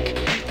shtick.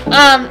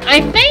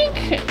 I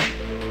think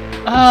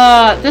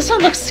This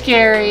one looks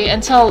scary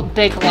until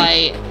Big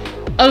Light.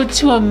 Ode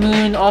to a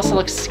Moon also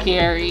looks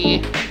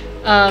scary.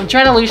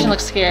 Dread Illusion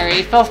looks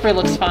scary. Filthbury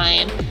looks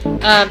fine.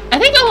 I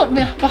think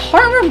the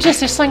Heartworm just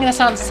there's something that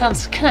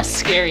sounds kind of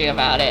scary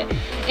about it.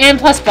 And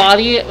plus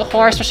body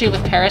horror, especially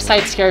with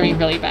parasites, scared me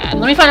really bad.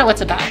 Let me find out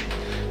what's about.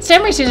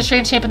 Sam receives a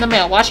strange shape in the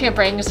mail. Watching it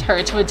brings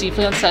her to a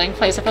deeply unsettling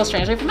place that feels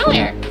strangely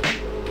familiar.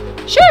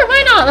 Sure,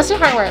 why not? Let's do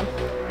Heartworm.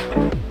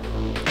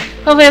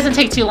 Hopefully it doesn't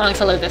take too long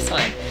to load this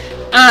one.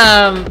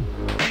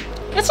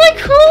 It's like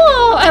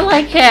cool! I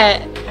like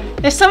it.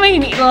 There's so many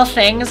neat little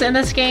things in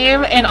this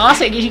game, and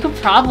also you could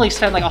probably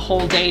spend like a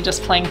whole day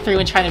just playing through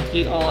and trying to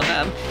beat all of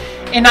them,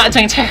 and not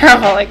doing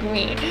terrible like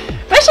me.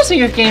 That's just me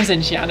with games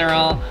in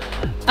general.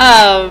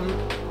 That's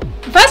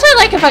what I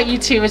like about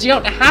YouTube is you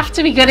don't have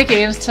to be good at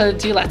games to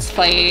do Let's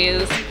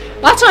Plays.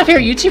 Lots of my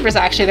favorite YouTubers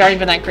actually, they aren't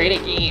even that great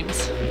at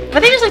games,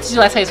 but they just like to do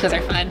Let's Plays because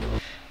they're fun.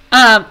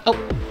 Oh.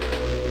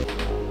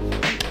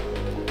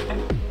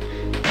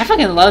 I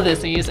fucking love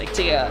this music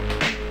too.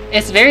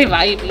 It's very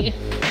vibey.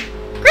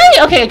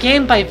 Great! Okay, a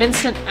game by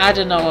Vincent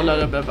Adeno.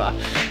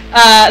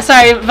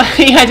 Sorry,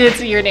 buddy, I didn't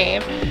see your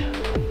name.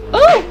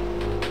 Ooh!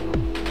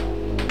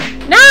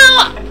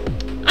 Now,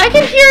 I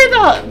can hear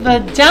the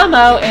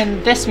demo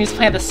and this music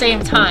playing at the same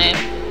time.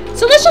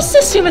 So let's just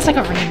assume it's like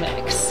a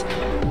remix.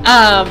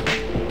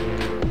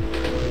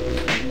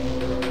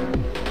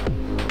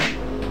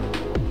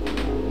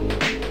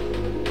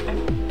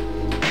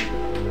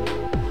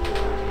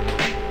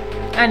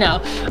 I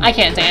know, I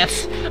can't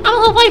dance. I'm a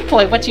little white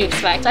boy, what do you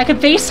expect?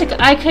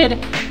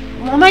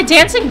 Well, my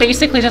dancing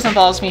basically just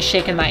involves me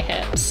shaking my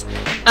hips.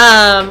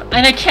 And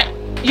I can't,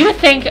 you would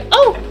think,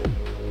 oh,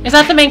 is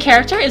that the main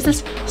character? Is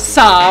this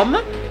Sam?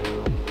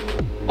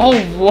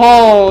 Oh,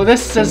 whoa,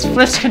 this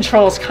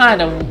control's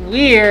kind of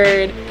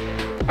weird.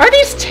 Are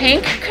these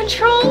tank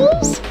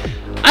controls?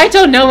 I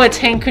don't know what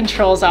tank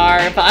controls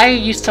are, but I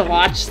used to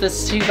watch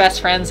this Two Best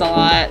Friends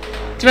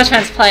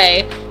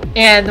play.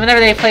 And whenever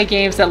they play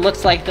games that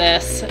looks like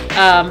this,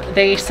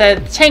 they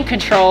said tank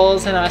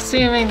controls, and I'm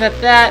assuming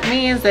that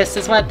means this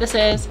is what this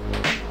is.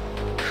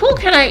 Cool,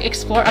 can I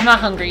explore? I'm not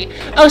hungry.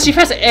 Oh, so you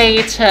press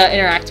A to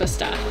interact with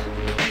stuff.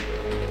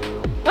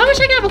 Why wish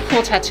I could have a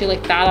cool tattoo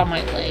like that on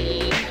my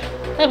leg?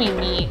 That'd be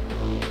neat.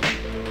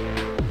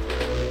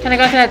 Can I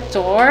go through that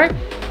door?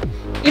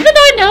 Even though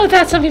I know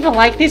that some people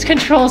like these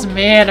controls,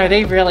 man, are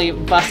they really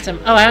busting.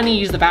 Oh, I don't need to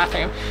use the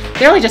bathroom.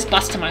 They're really just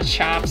busting my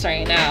chops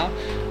right now.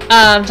 Do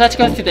I have to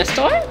go through this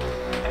door?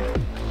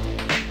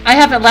 I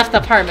haven't left the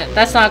apartment.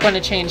 That's not going to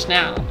change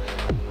now.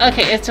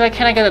 Okay,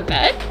 can I go to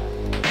bed?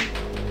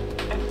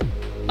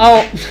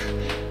 Oh,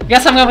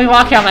 guess I'm going to be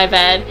walking on my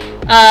bed.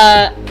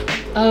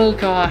 Oh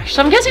gosh.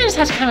 So I'm guessing I just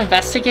have to kind of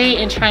investigate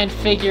and try and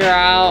figure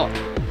out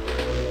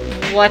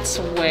what's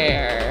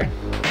where.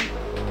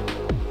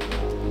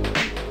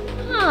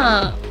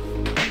 Huh.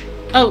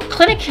 Oh,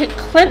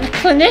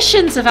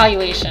 clinician's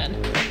evaluation.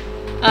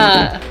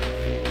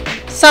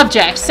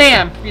 Subject,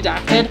 Sam,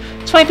 redacted.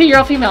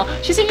 23-year-old female.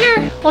 She's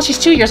she's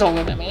 2 years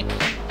older than me.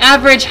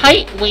 Average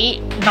height,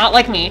 weight, not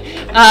like me.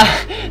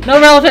 No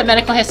relevant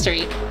medical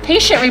history.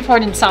 Patient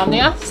reported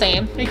insomnia,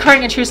 same.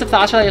 Recurring intrusive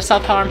thoughts related to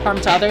self-harm, harm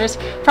to others.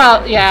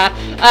 Yeah.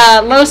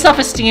 Low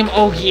self-esteem,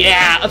 oh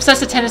yeah.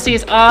 Obsessive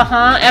tendencies,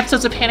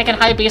 Episodes of panic and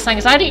high baseline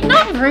anxiety,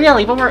 not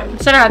really, but we're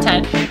 7 out of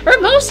 10.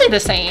 We're mostly the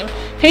same.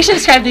 Patient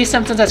described these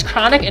symptoms as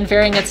chronic and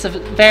varying in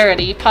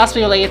severity,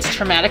 possibly related to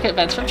traumatic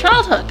events from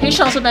childhood.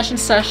 Patient also mentioned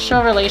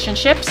social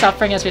relationship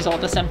suffering as a result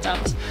of the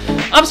symptoms.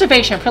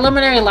 Observation,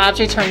 preliminary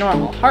labs return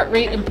normal. Heart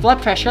rate and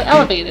blood pressure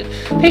elevated.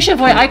 Patient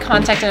avoided eye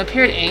contact and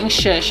appeared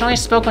anxious. She only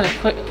spoke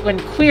when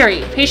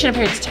queried. Patient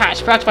appeared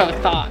detached, preoccupied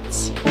with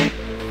thoughts.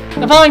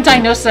 The following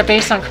diagnoses are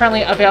based on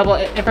currently available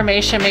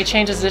information, may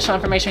change as additional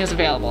information is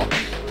available.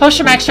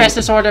 Post-traumatic stress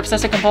disorder,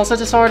 obsessive-compulsive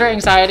disorder,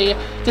 anxiety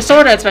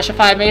disorder as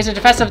specified, major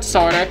depressive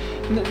disorder,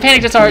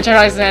 panic disorder,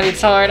 generalized anxiety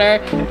disorder.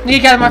 Need to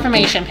gather more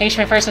information.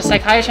 Patient refers to a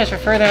psychiatrist for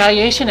further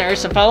evaluation and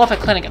urged to follow up at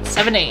clinic in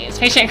 7 days.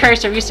 Patient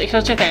encouraged to research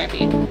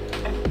therapy.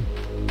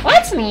 Well,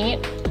 that's neat.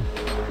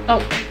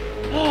 Oh,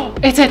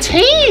 it's a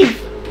tape!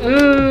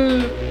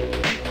 Ooh.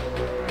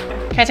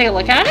 Can I take a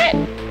look at it?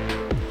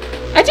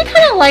 I do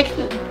kind of like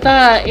the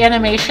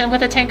animation with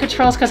the tank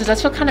controls because it does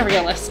feel kind of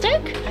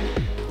realistic,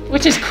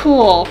 which is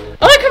cool.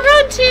 Oh, I can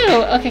run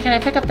too! Okay, can I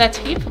pick up that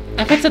tape?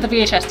 I picked up the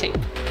VHS tape.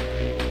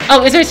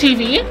 Oh, is there a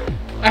TV?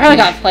 I probably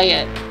gotta play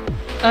it.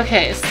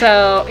 Okay,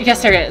 so,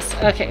 yes there is.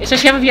 Okay, so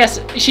she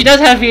does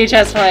have a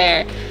VHS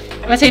player.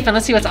 Let's tape and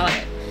let's see what's on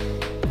it.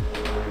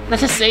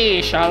 Let's just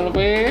see, shall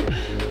we?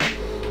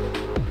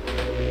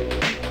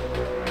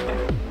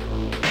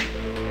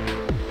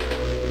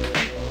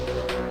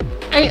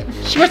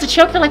 She wears a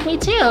choker like me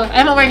too.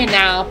 I'm not wearing it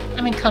now.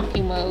 I'm in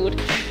comfy mode.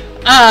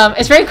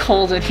 It's very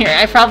cold in here.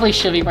 I probably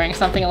should be wearing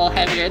something a little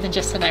heavier than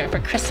just a night for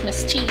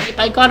Christmas tea. But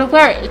I gotta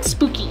wear it. It's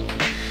spooky.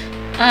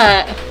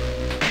 So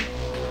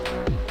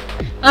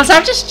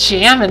I'm just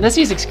jamming. This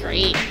music's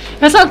great.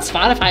 If it's on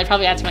Spotify, I'd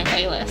probably add to my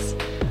playlist.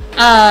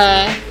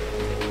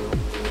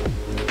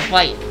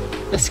 White.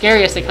 The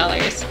scariest of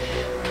colors.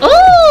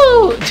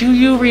 Oh! Do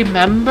you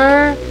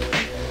remember?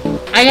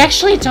 I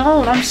actually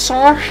don't. I'm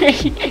sorry.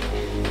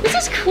 This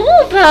is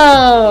cool,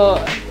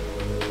 though.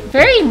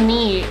 Very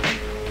neat.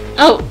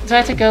 Oh, do I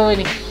have to go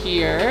in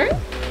here?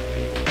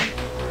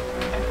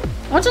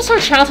 What sort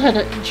of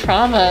childhood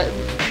trauma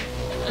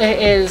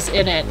is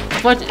in it?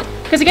 What?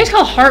 Because you guys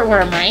call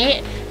heartworm,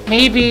 right?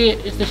 Maybe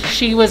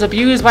she was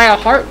abused by a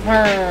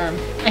heartworm.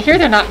 I hear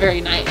they're not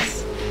very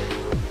nice.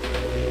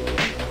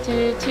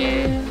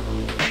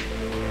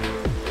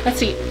 Let's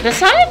see. This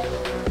side?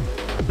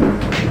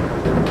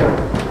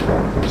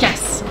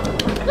 Yes.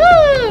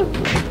 Woo!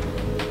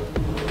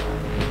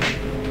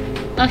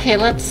 Okay,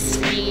 let's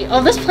see.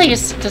 Oh, this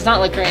place does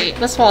not look great.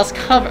 This wall is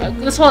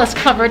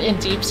covered in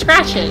deep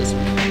scratches.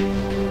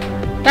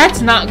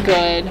 That's not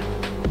good.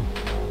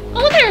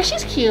 Oh, look at her.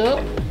 She's cute.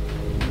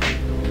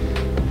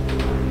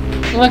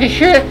 Look, I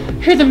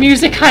hear the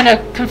music kind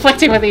of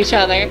conflicting with each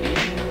other.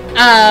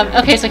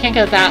 Okay, so I can't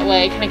go that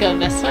way. Can I go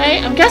this way?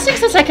 I'm guessing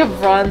since I can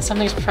run,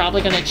 something's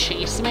probably gonna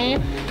chase me.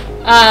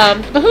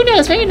 But who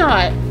knows? Maybe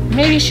not.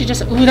 Maybe she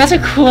just... Ooh, that's a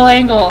cool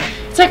angle.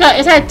 It's like a...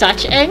 Is that a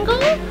Dutch angle?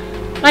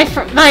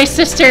 My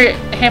sister...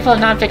 A handful of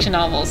non-fiction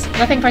novels.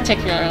 Nothing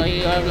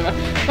particularly.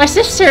 My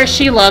sister,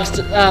 she loves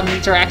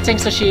directing,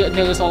 so she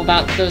knows all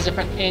about those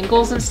different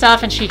angles and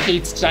stuff, and she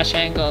hates Dutch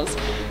angles.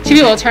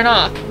 TV will turn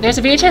off. There's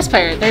a VHS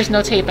player. There's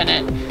no tape in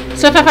it.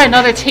 So if I find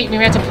another tape,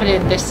 maybe I have to put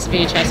in this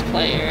VHS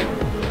player.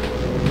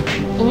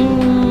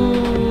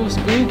 Ooh,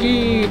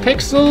 spooky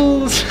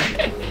pixels.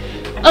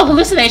 Oh,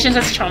 hallucinations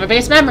as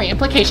trauma-based memory.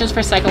 Implications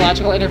for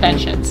psychological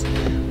interventions.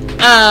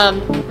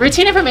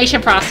 Routine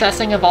information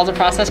processing involves a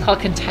process called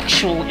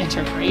contextual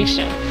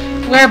integration,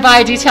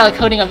 whereby detailed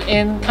coding of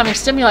incoming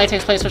stimuli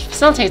takes place, which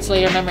facilitates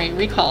later memory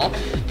recall.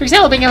 For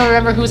example, being able to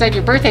remember who was at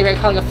your birthday,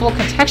 recalling a full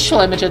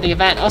contextual image of the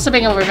event. Also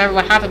being able to remember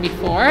what happened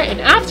before and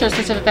after a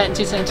specific event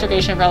due to the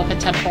integration of relevant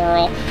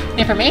temporal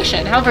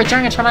information. However,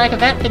 during a traumatic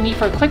event, the need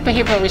for a quick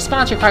behavioral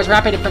response requires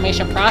rapid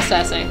information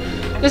processing.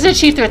 This is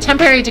achieved through a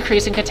temporary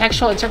decrease in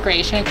contextual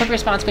integration and quick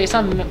response based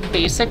on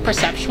basic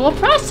perceptual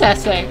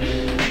processing.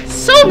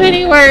 So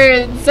many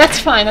words! That's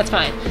fine, that's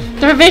fine.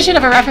 The revision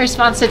of a rapid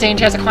response to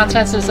danger has the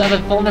consequences of a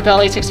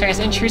vulnerability to experience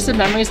intrusive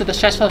memories of the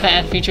stressful event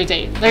at a future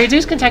date. The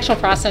reduced contextual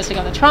processing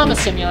of the trauma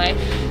stimuli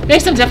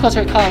makes them difficult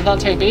to recall on a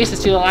voluntary basis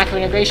due to the lack of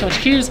integration with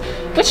cues,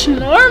 which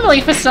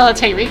normally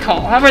facilitate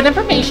recall. However, the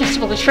information is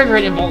typically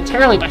triggered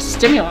involuntarily by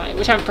stimuli,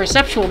 which have a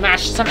perceptual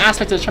match to some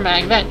aspect of the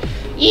traumatic event,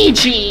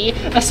 e.g.,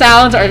 a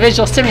sound or a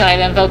visual stimuli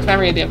that invoke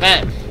memory of the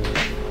event.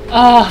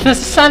 Oh,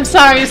 I'm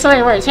sorry, so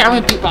many words. Here, I'm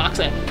going to beatbox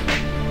it.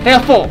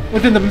 Therefore,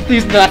 within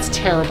these... That's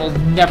terrible.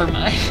 Never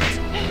mind.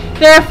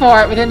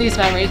 Therefore, within these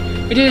memories,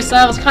 reduced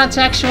levels of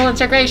contextual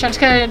integration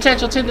carry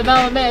potential to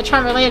development of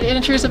trauma-related and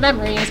intrusive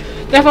memories.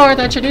 Therefore,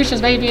 the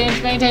introductions may be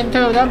maintained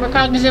through a number of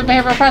cognitive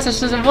behavioral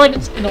processes of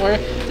avoidance in order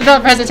to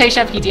develop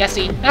presentation of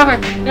PTSD. However,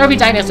 in order to be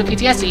diagnosed with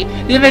PTSD,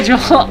 the individual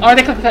or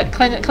the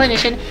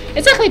clinician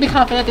is likely to be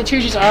confident that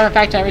intrusions are in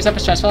fact memories of a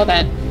stressful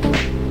event.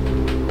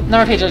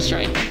 Number page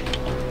destroyed.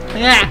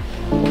 Yeah.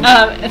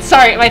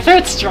 Sorry, my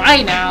throat's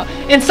dry now.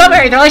 In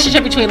summary, the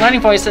relationship between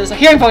learning voices,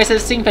 hearing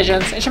voices, seeing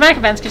visions, and traumatic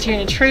events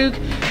continue to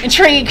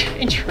intrigue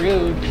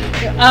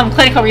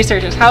clinical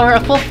researchers. However, a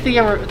full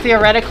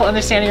theoretical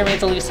understanding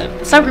remains elusive.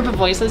 The subgroup of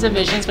voices and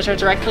visions which are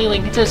directly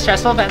linked to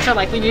stressful events are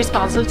likely to be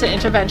responsive to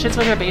interventions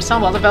which are based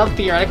on well-developed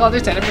theoretical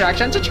understanding of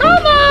reaction to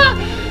trauma.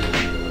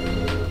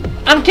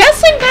 I'm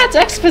guessing that's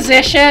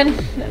exposition,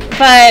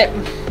 but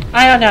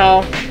I don't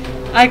know.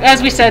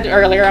 As we said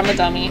earlier, I'm a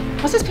dummy.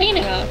 What's this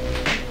painting of?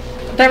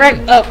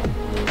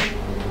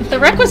 The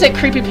requisite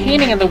creepy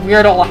painting in the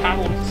weird old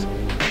house.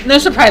 No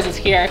surprises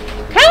here.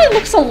 Kind of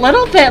looks a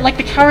little bit like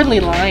the Cowardly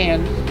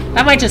Lion.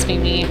 That might just be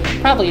me.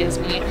 Probably is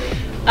me.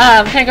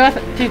 Can I go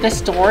through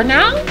this door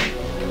now?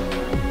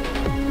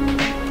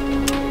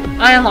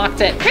 I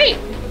unlocked it. Great.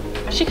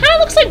 She kind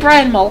of looks like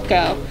Brian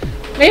Molko.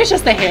 Maybe it's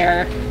just the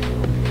hair.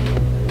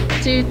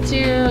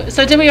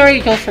 So did we already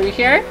go through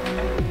here?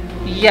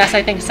 Yes,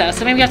 I think so.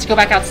 So maybe we have to go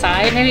back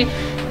outside. Maybe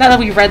now that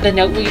we read the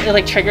note, it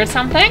like triggered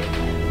something.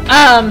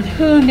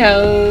 Who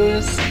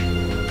knows?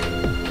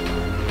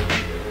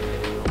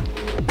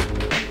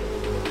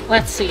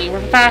 Let's see.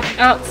 We're back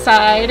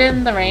outside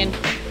in the rain.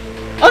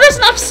 Oh, there's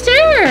an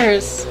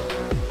upstairs!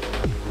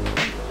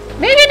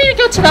 Maybe I need to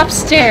go to the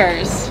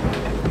upstairs.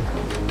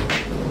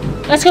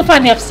 Let's go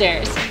find the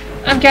upstairs.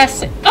 I'm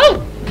guessing.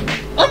 Oh!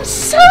 I'm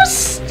so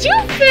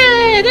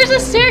stupid! There's a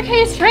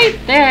staircase right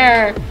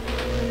there.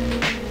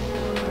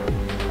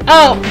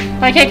 Oh,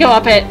 but I can't go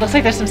up it. Looks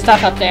like there's some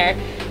stuff up there.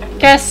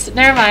 Guess,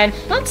 never mind.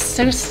 That's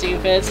so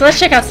stupid. So let's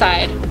check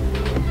outside.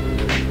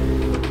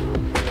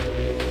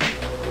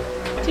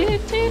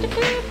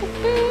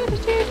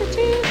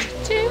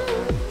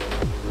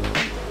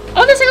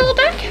 Oh, there's like a little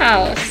back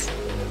house.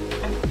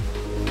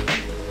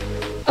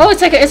 Oh,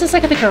 it's like, is this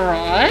like the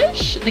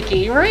garage? The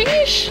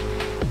garage?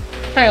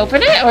 Can I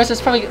open it? Or is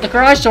this probably, the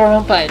garage door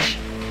won't budge.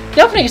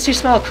 The opening is too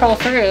small to crawl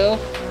through.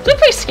 You're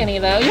pretty skinny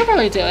though. You'll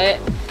probably do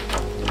it.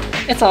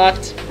 It's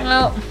locked.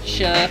 Well,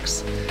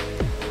 shucks.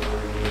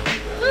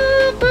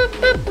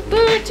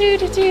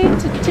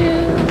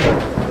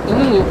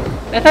 Ooh,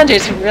 that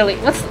thunder's really.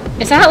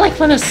 Is that like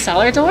one of those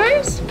cellar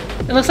doors?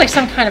 It looks like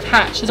some kind of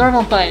hatch. The door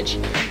won't budge.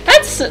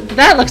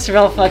 That looks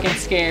real fucking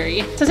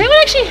scary. Does anyone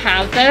actually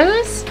have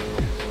those?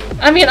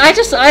 I mean,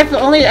 I've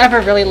only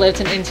ever really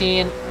lived in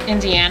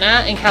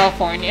Indiana and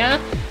California,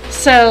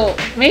 so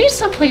maybe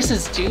some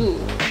places do.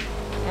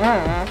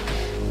 I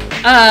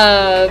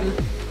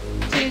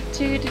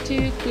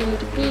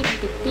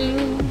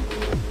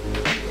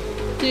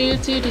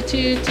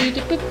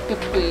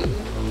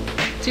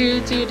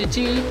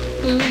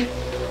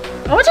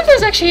wonder if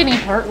there's actually any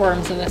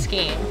heartworms in this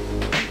game.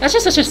 That's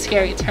just such a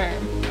scary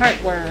term.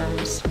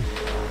 Heartworms.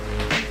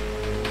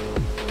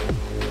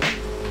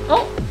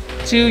 Oh!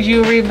 Do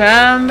you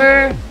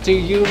remember? Do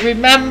you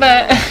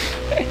remember?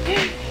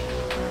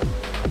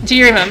 Do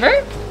you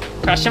remember?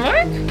 Question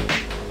mark?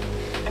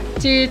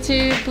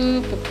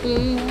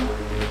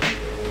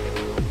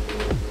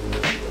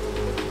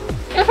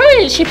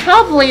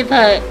 Probably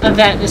the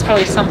event is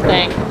probably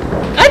something.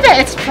 I bet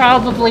it's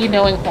probably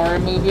knowing horror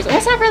movies.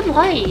 What's that red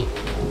light?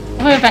 I'm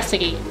gonna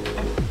investigate.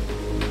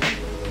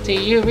 Do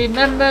you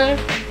remember?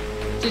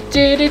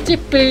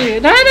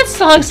 Now that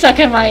song stuck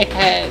in my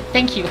head.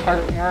 Thank you,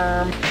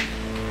 Heartworm.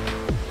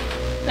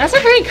 That's a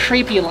very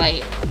creepy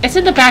light. It's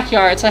in the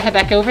backyard, so I head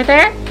back over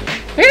there.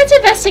 We're going to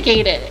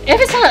investigate it. If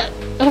it's not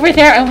over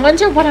there, I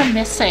wonder what I'm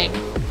missing.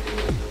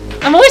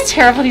 I'm always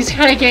terrible at these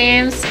kind of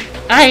games.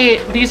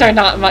 These are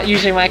not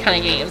usually my kind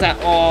of games at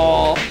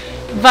all.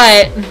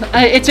 But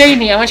it's very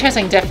neat. I want to try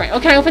something different. Oh,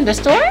 can I open this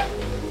door?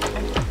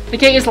 The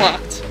gate is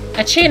locked.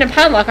 A chain and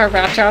padlock are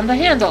wrapped around the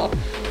handle.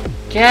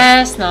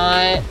 Guess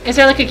not. Is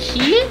there like a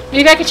key?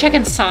 Maybe I could check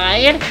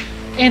inside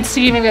and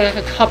see maybe like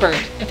a cupboard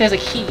if there's a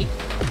key.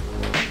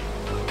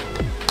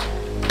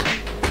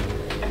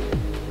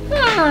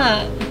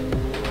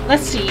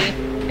 Let's see.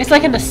 It's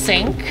like in the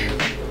sink.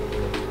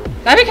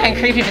 That'd be kind of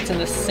creepy if it's in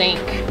the sink.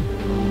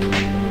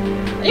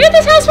 You know,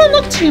 this house wouldn't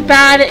look too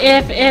bad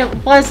if it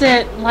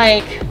wasn't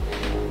like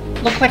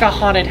looked like a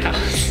haunted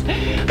house.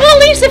 Well, at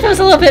least if it was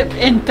a little bit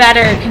in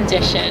better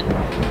condition.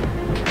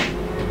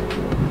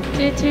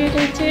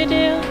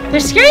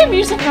 There's scary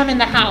music on in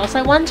the house.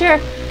 I wonder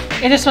if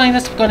there's something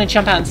that's going to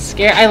jump out and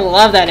scare. I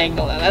love that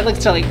angle though. That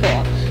looks really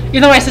cool.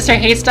 Even though my sister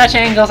hates Dutch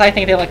angles, I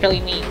think they look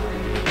really neat.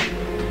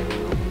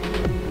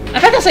 I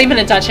bet that's not even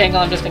a Dutch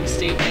angle, I'm just being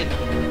stupid.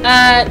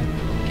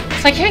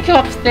 So I can't go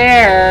up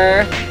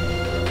there.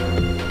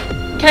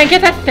 Can I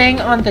get that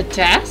thing on the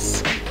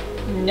desk?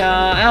 No,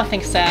 I don't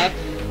think so.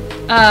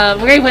 We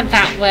already went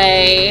that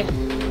way.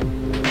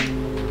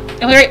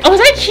 And we already, oh, is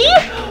that a key?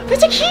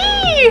 There's a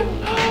key!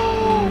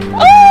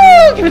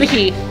 Oh, give me the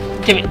key.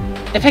 Give me.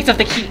 It picked up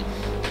the key.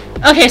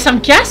 Okay, so I'm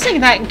guessing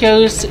that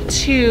goes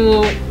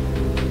to...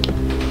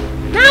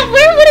 Now,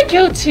 where would it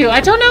go to?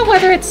 I don't know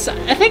whether it's...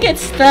 I think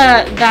it's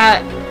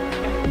that...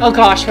 Oh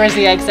gosh, where's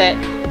the exit?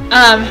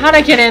 How'd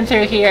I get in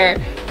through here?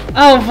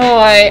 Oh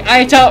boy,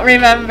 I don't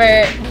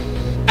remember.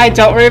 I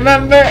don't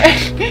remember.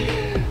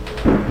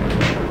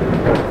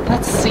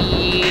 Let's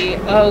see.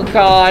 Oh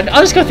god.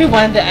 I'll just go through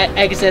one of the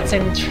exits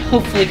and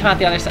hopefully come out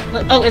the other side.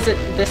 Oh, is it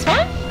this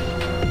one?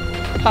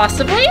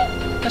 Possibly?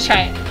 Let's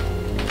try it.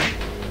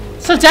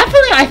 So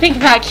definitely I think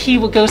that key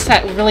will go to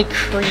that really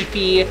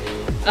creepy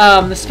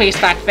the space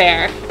back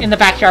there in the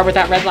backyard where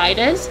that red light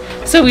is.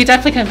 So we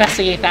definitely can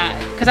investigate that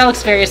because that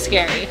looks very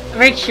scary. I'm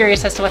very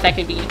curious as to what that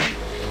could be.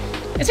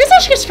 It seems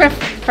like she could sprint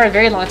for a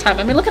very long time.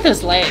 I mean, look at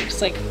those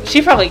legs. Like,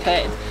 she probably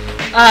could.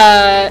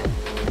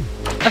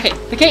 Okay,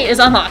 the gate is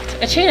unlocked.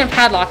 A chain and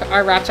padlock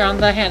are wrapped around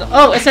the handle.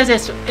 Oh, it says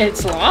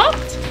it's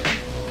locked?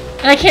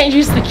 And I can't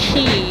use the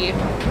key.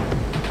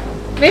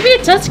 Maybe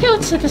it does go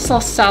to this little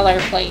cellar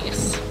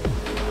place.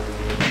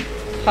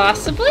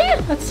 Possibly?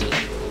 Let's see.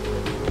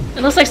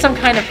 It looks like some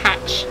kind of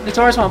hatch. The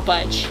doors won't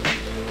budge.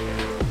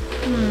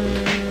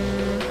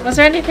 Was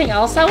there anything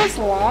else that was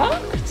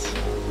locked?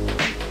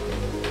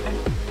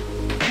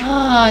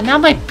 Ah, now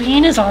my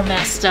bean is all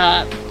messed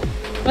up.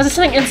 Was it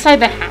something inside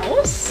the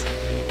house?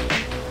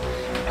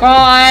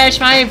 Gosh,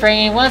 my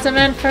brain wasn't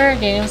meant for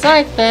games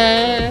like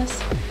this.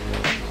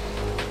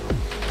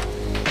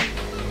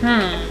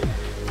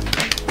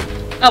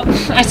 Oh,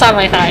 I saw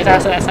my thighs.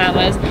 That's what that sound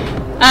was.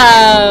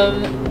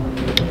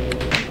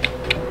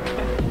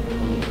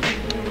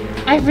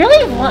 I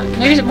really want...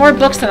 There's more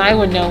books than I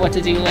would know what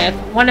to do with.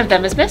 One of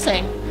them is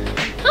missing.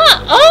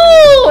 Huh!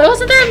 Oh!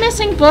 Wasn't there a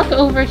missing book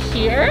over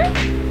here?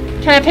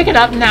 Can I pick it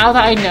up now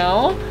that I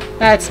know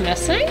that it's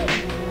missing?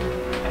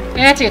 I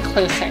have to get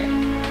closer.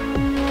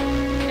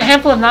 A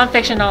handful of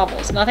non-fiction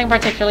novels. Nothing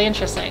particularly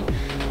interesting.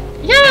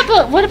 Yeah,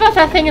 but what about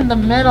that thing in the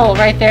middle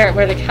right there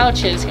where the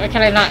couch is? Or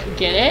can I not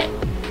get it?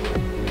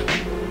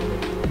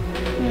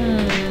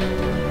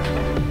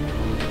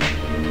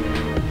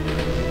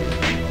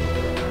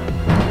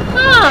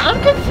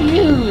 I'm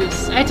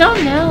confused. I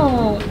don't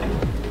know.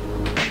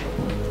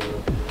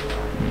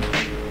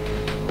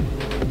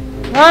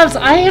 Loves,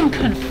 I am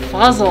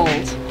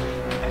confuzzled.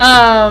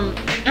 I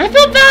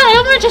feel bad. I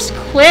don't want to just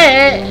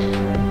quit.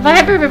 But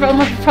I've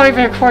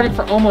probably recorded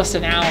for almost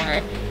an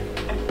hour.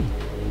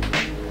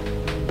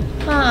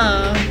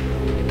 Huh.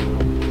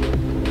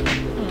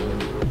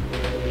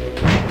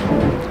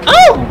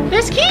 Oh!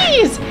 There's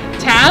keys!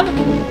 Tab?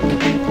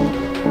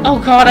 Oh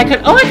god, I could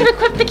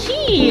equip the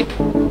key!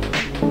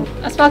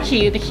 That's not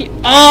key, the key.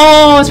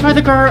 Oh, it's for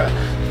the girl.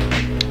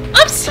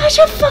 I'm such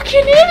a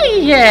fucking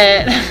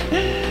idiot!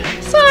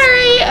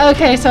 Sorry!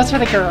 Okay, so it's for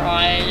the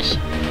garage.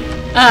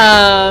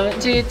 I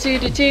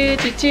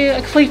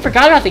completely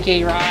forgot about the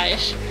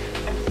garage.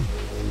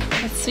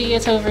 Let's see,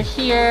 it's over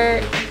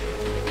here.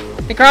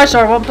 The garage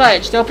door won't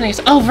budge. The opening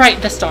is... Oh,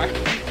 right, this door.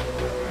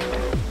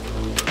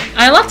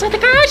 I left with the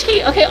garage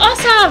key! Okay,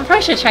 awesome!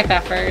 Probably should check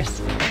that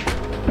first.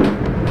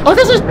 Oh,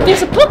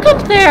 there's a book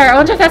up there! I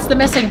wonder if that's the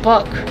missing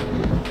book.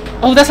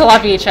 Oh, that's a lot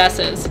of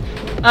VHSs.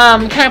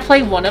 Can I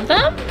play one of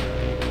them?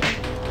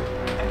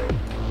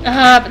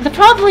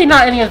 Probably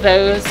not any of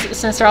those,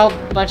 since they're all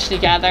bunched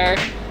together.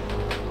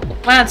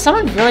 Man,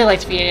 someone really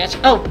liked VHS.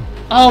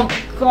 Oh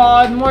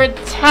god, more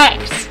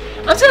text.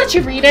 I'm just gonna let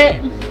you read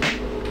it,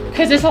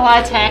 because there's a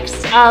lot of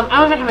text. I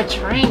don't even have a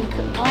drink.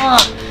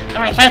 Oh,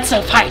 my throat's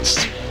so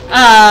parched.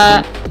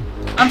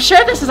 I'm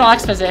sure this is all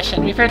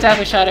exposition. We've heard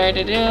deadly shudder.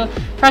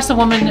 Press the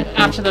woman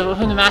after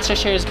whom the master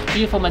shares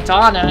beautiful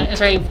Madonna is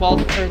ready.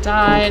 Walter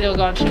died. It'll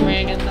go on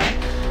shimmering and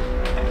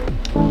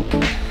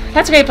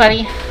That's great,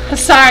 buddy.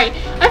 Sorry,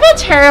 I feel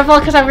terrible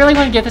because I really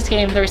want to give this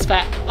game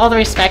all the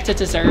respect it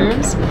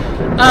deserves.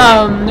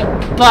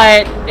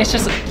 But it's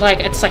just like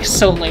it's like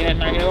so late at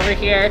night over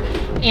here,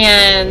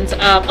 and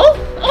oh,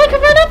 I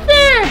could run up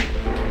there.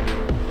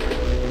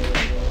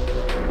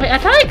 Wait, I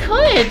thought I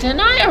could,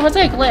 didn't I? Or was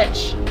it a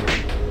glitch?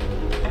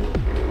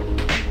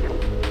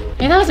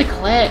 Maybe that was a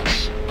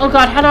glitch. Oh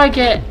god, how do I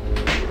get...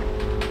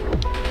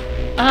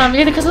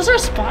 yeah, because those are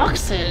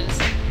boxes.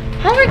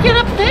 How do I get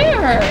up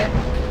there?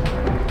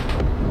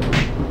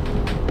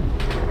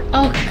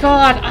 Oh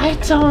god, I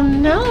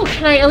don't know.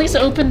 Can I at least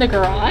open the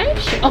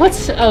garage?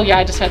 Oh yeah,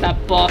 I just read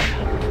that book.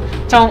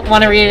 Don't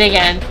want to read it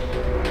again.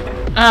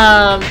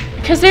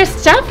 Because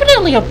there's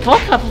definitely a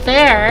book up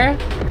there.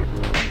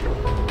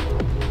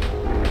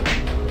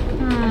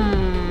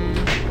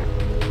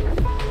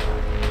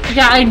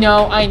 Yeah, I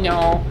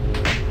know.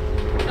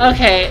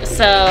 Okay,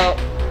 so...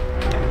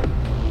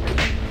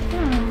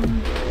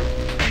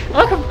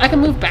 Oh, I can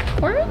move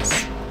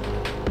backwards?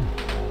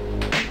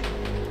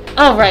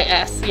 Oh, right,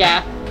 S,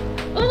 yeah.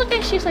 Oh, look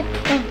at she's like...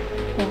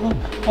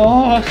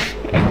 Oh.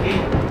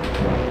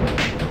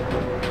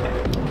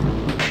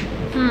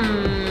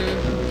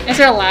 Is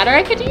there a ladder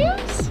I could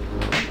use?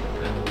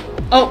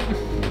 Oh.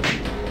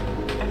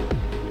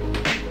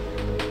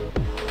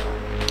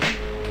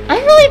 I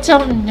really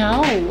don't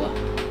know.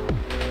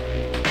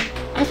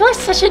 I feel like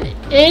such an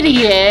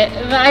idiot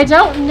that I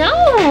don't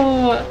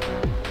know.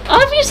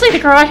 Obviously the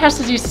garage has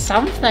to do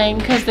something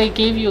because they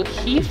gave you a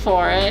key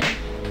for it.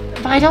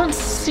 But I don't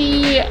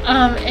see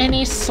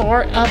any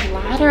sort of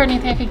ladder or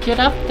anything I could get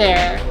up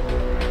there.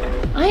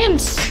 I am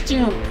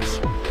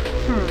stooped.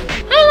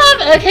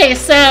 Okay,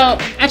 so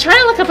I tried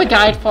to look up a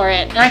guide for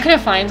it and I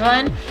couldn't find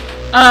one.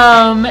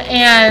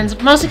 And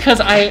mostly because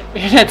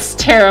it's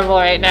terrible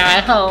right now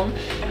at home.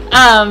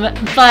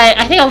 But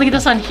I think I'll leave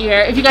this on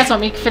here. If you guys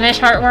want me to finish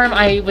Heartworm,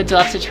 I would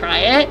love to try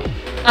it.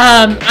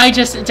 I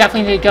just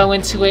definitely need to go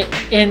into it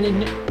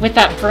with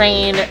that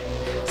brain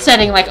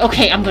setting like,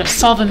 okay, I'm going to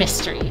solve a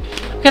mystery.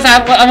 Because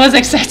I was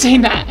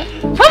expecting that.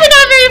 Probably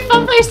not a very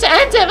fun place to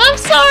end it, but I'm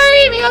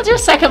sorry. Maybe I'll do a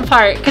second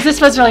part, because this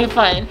was really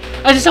fun.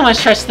 I just don't want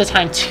to stretch the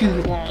time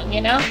too long,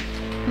 you know?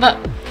 But,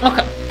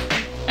 okay.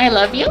 I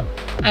love you.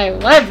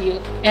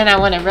 And I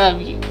want to rub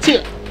you,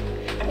 too.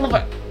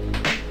 Bye!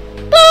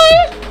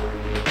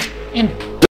 And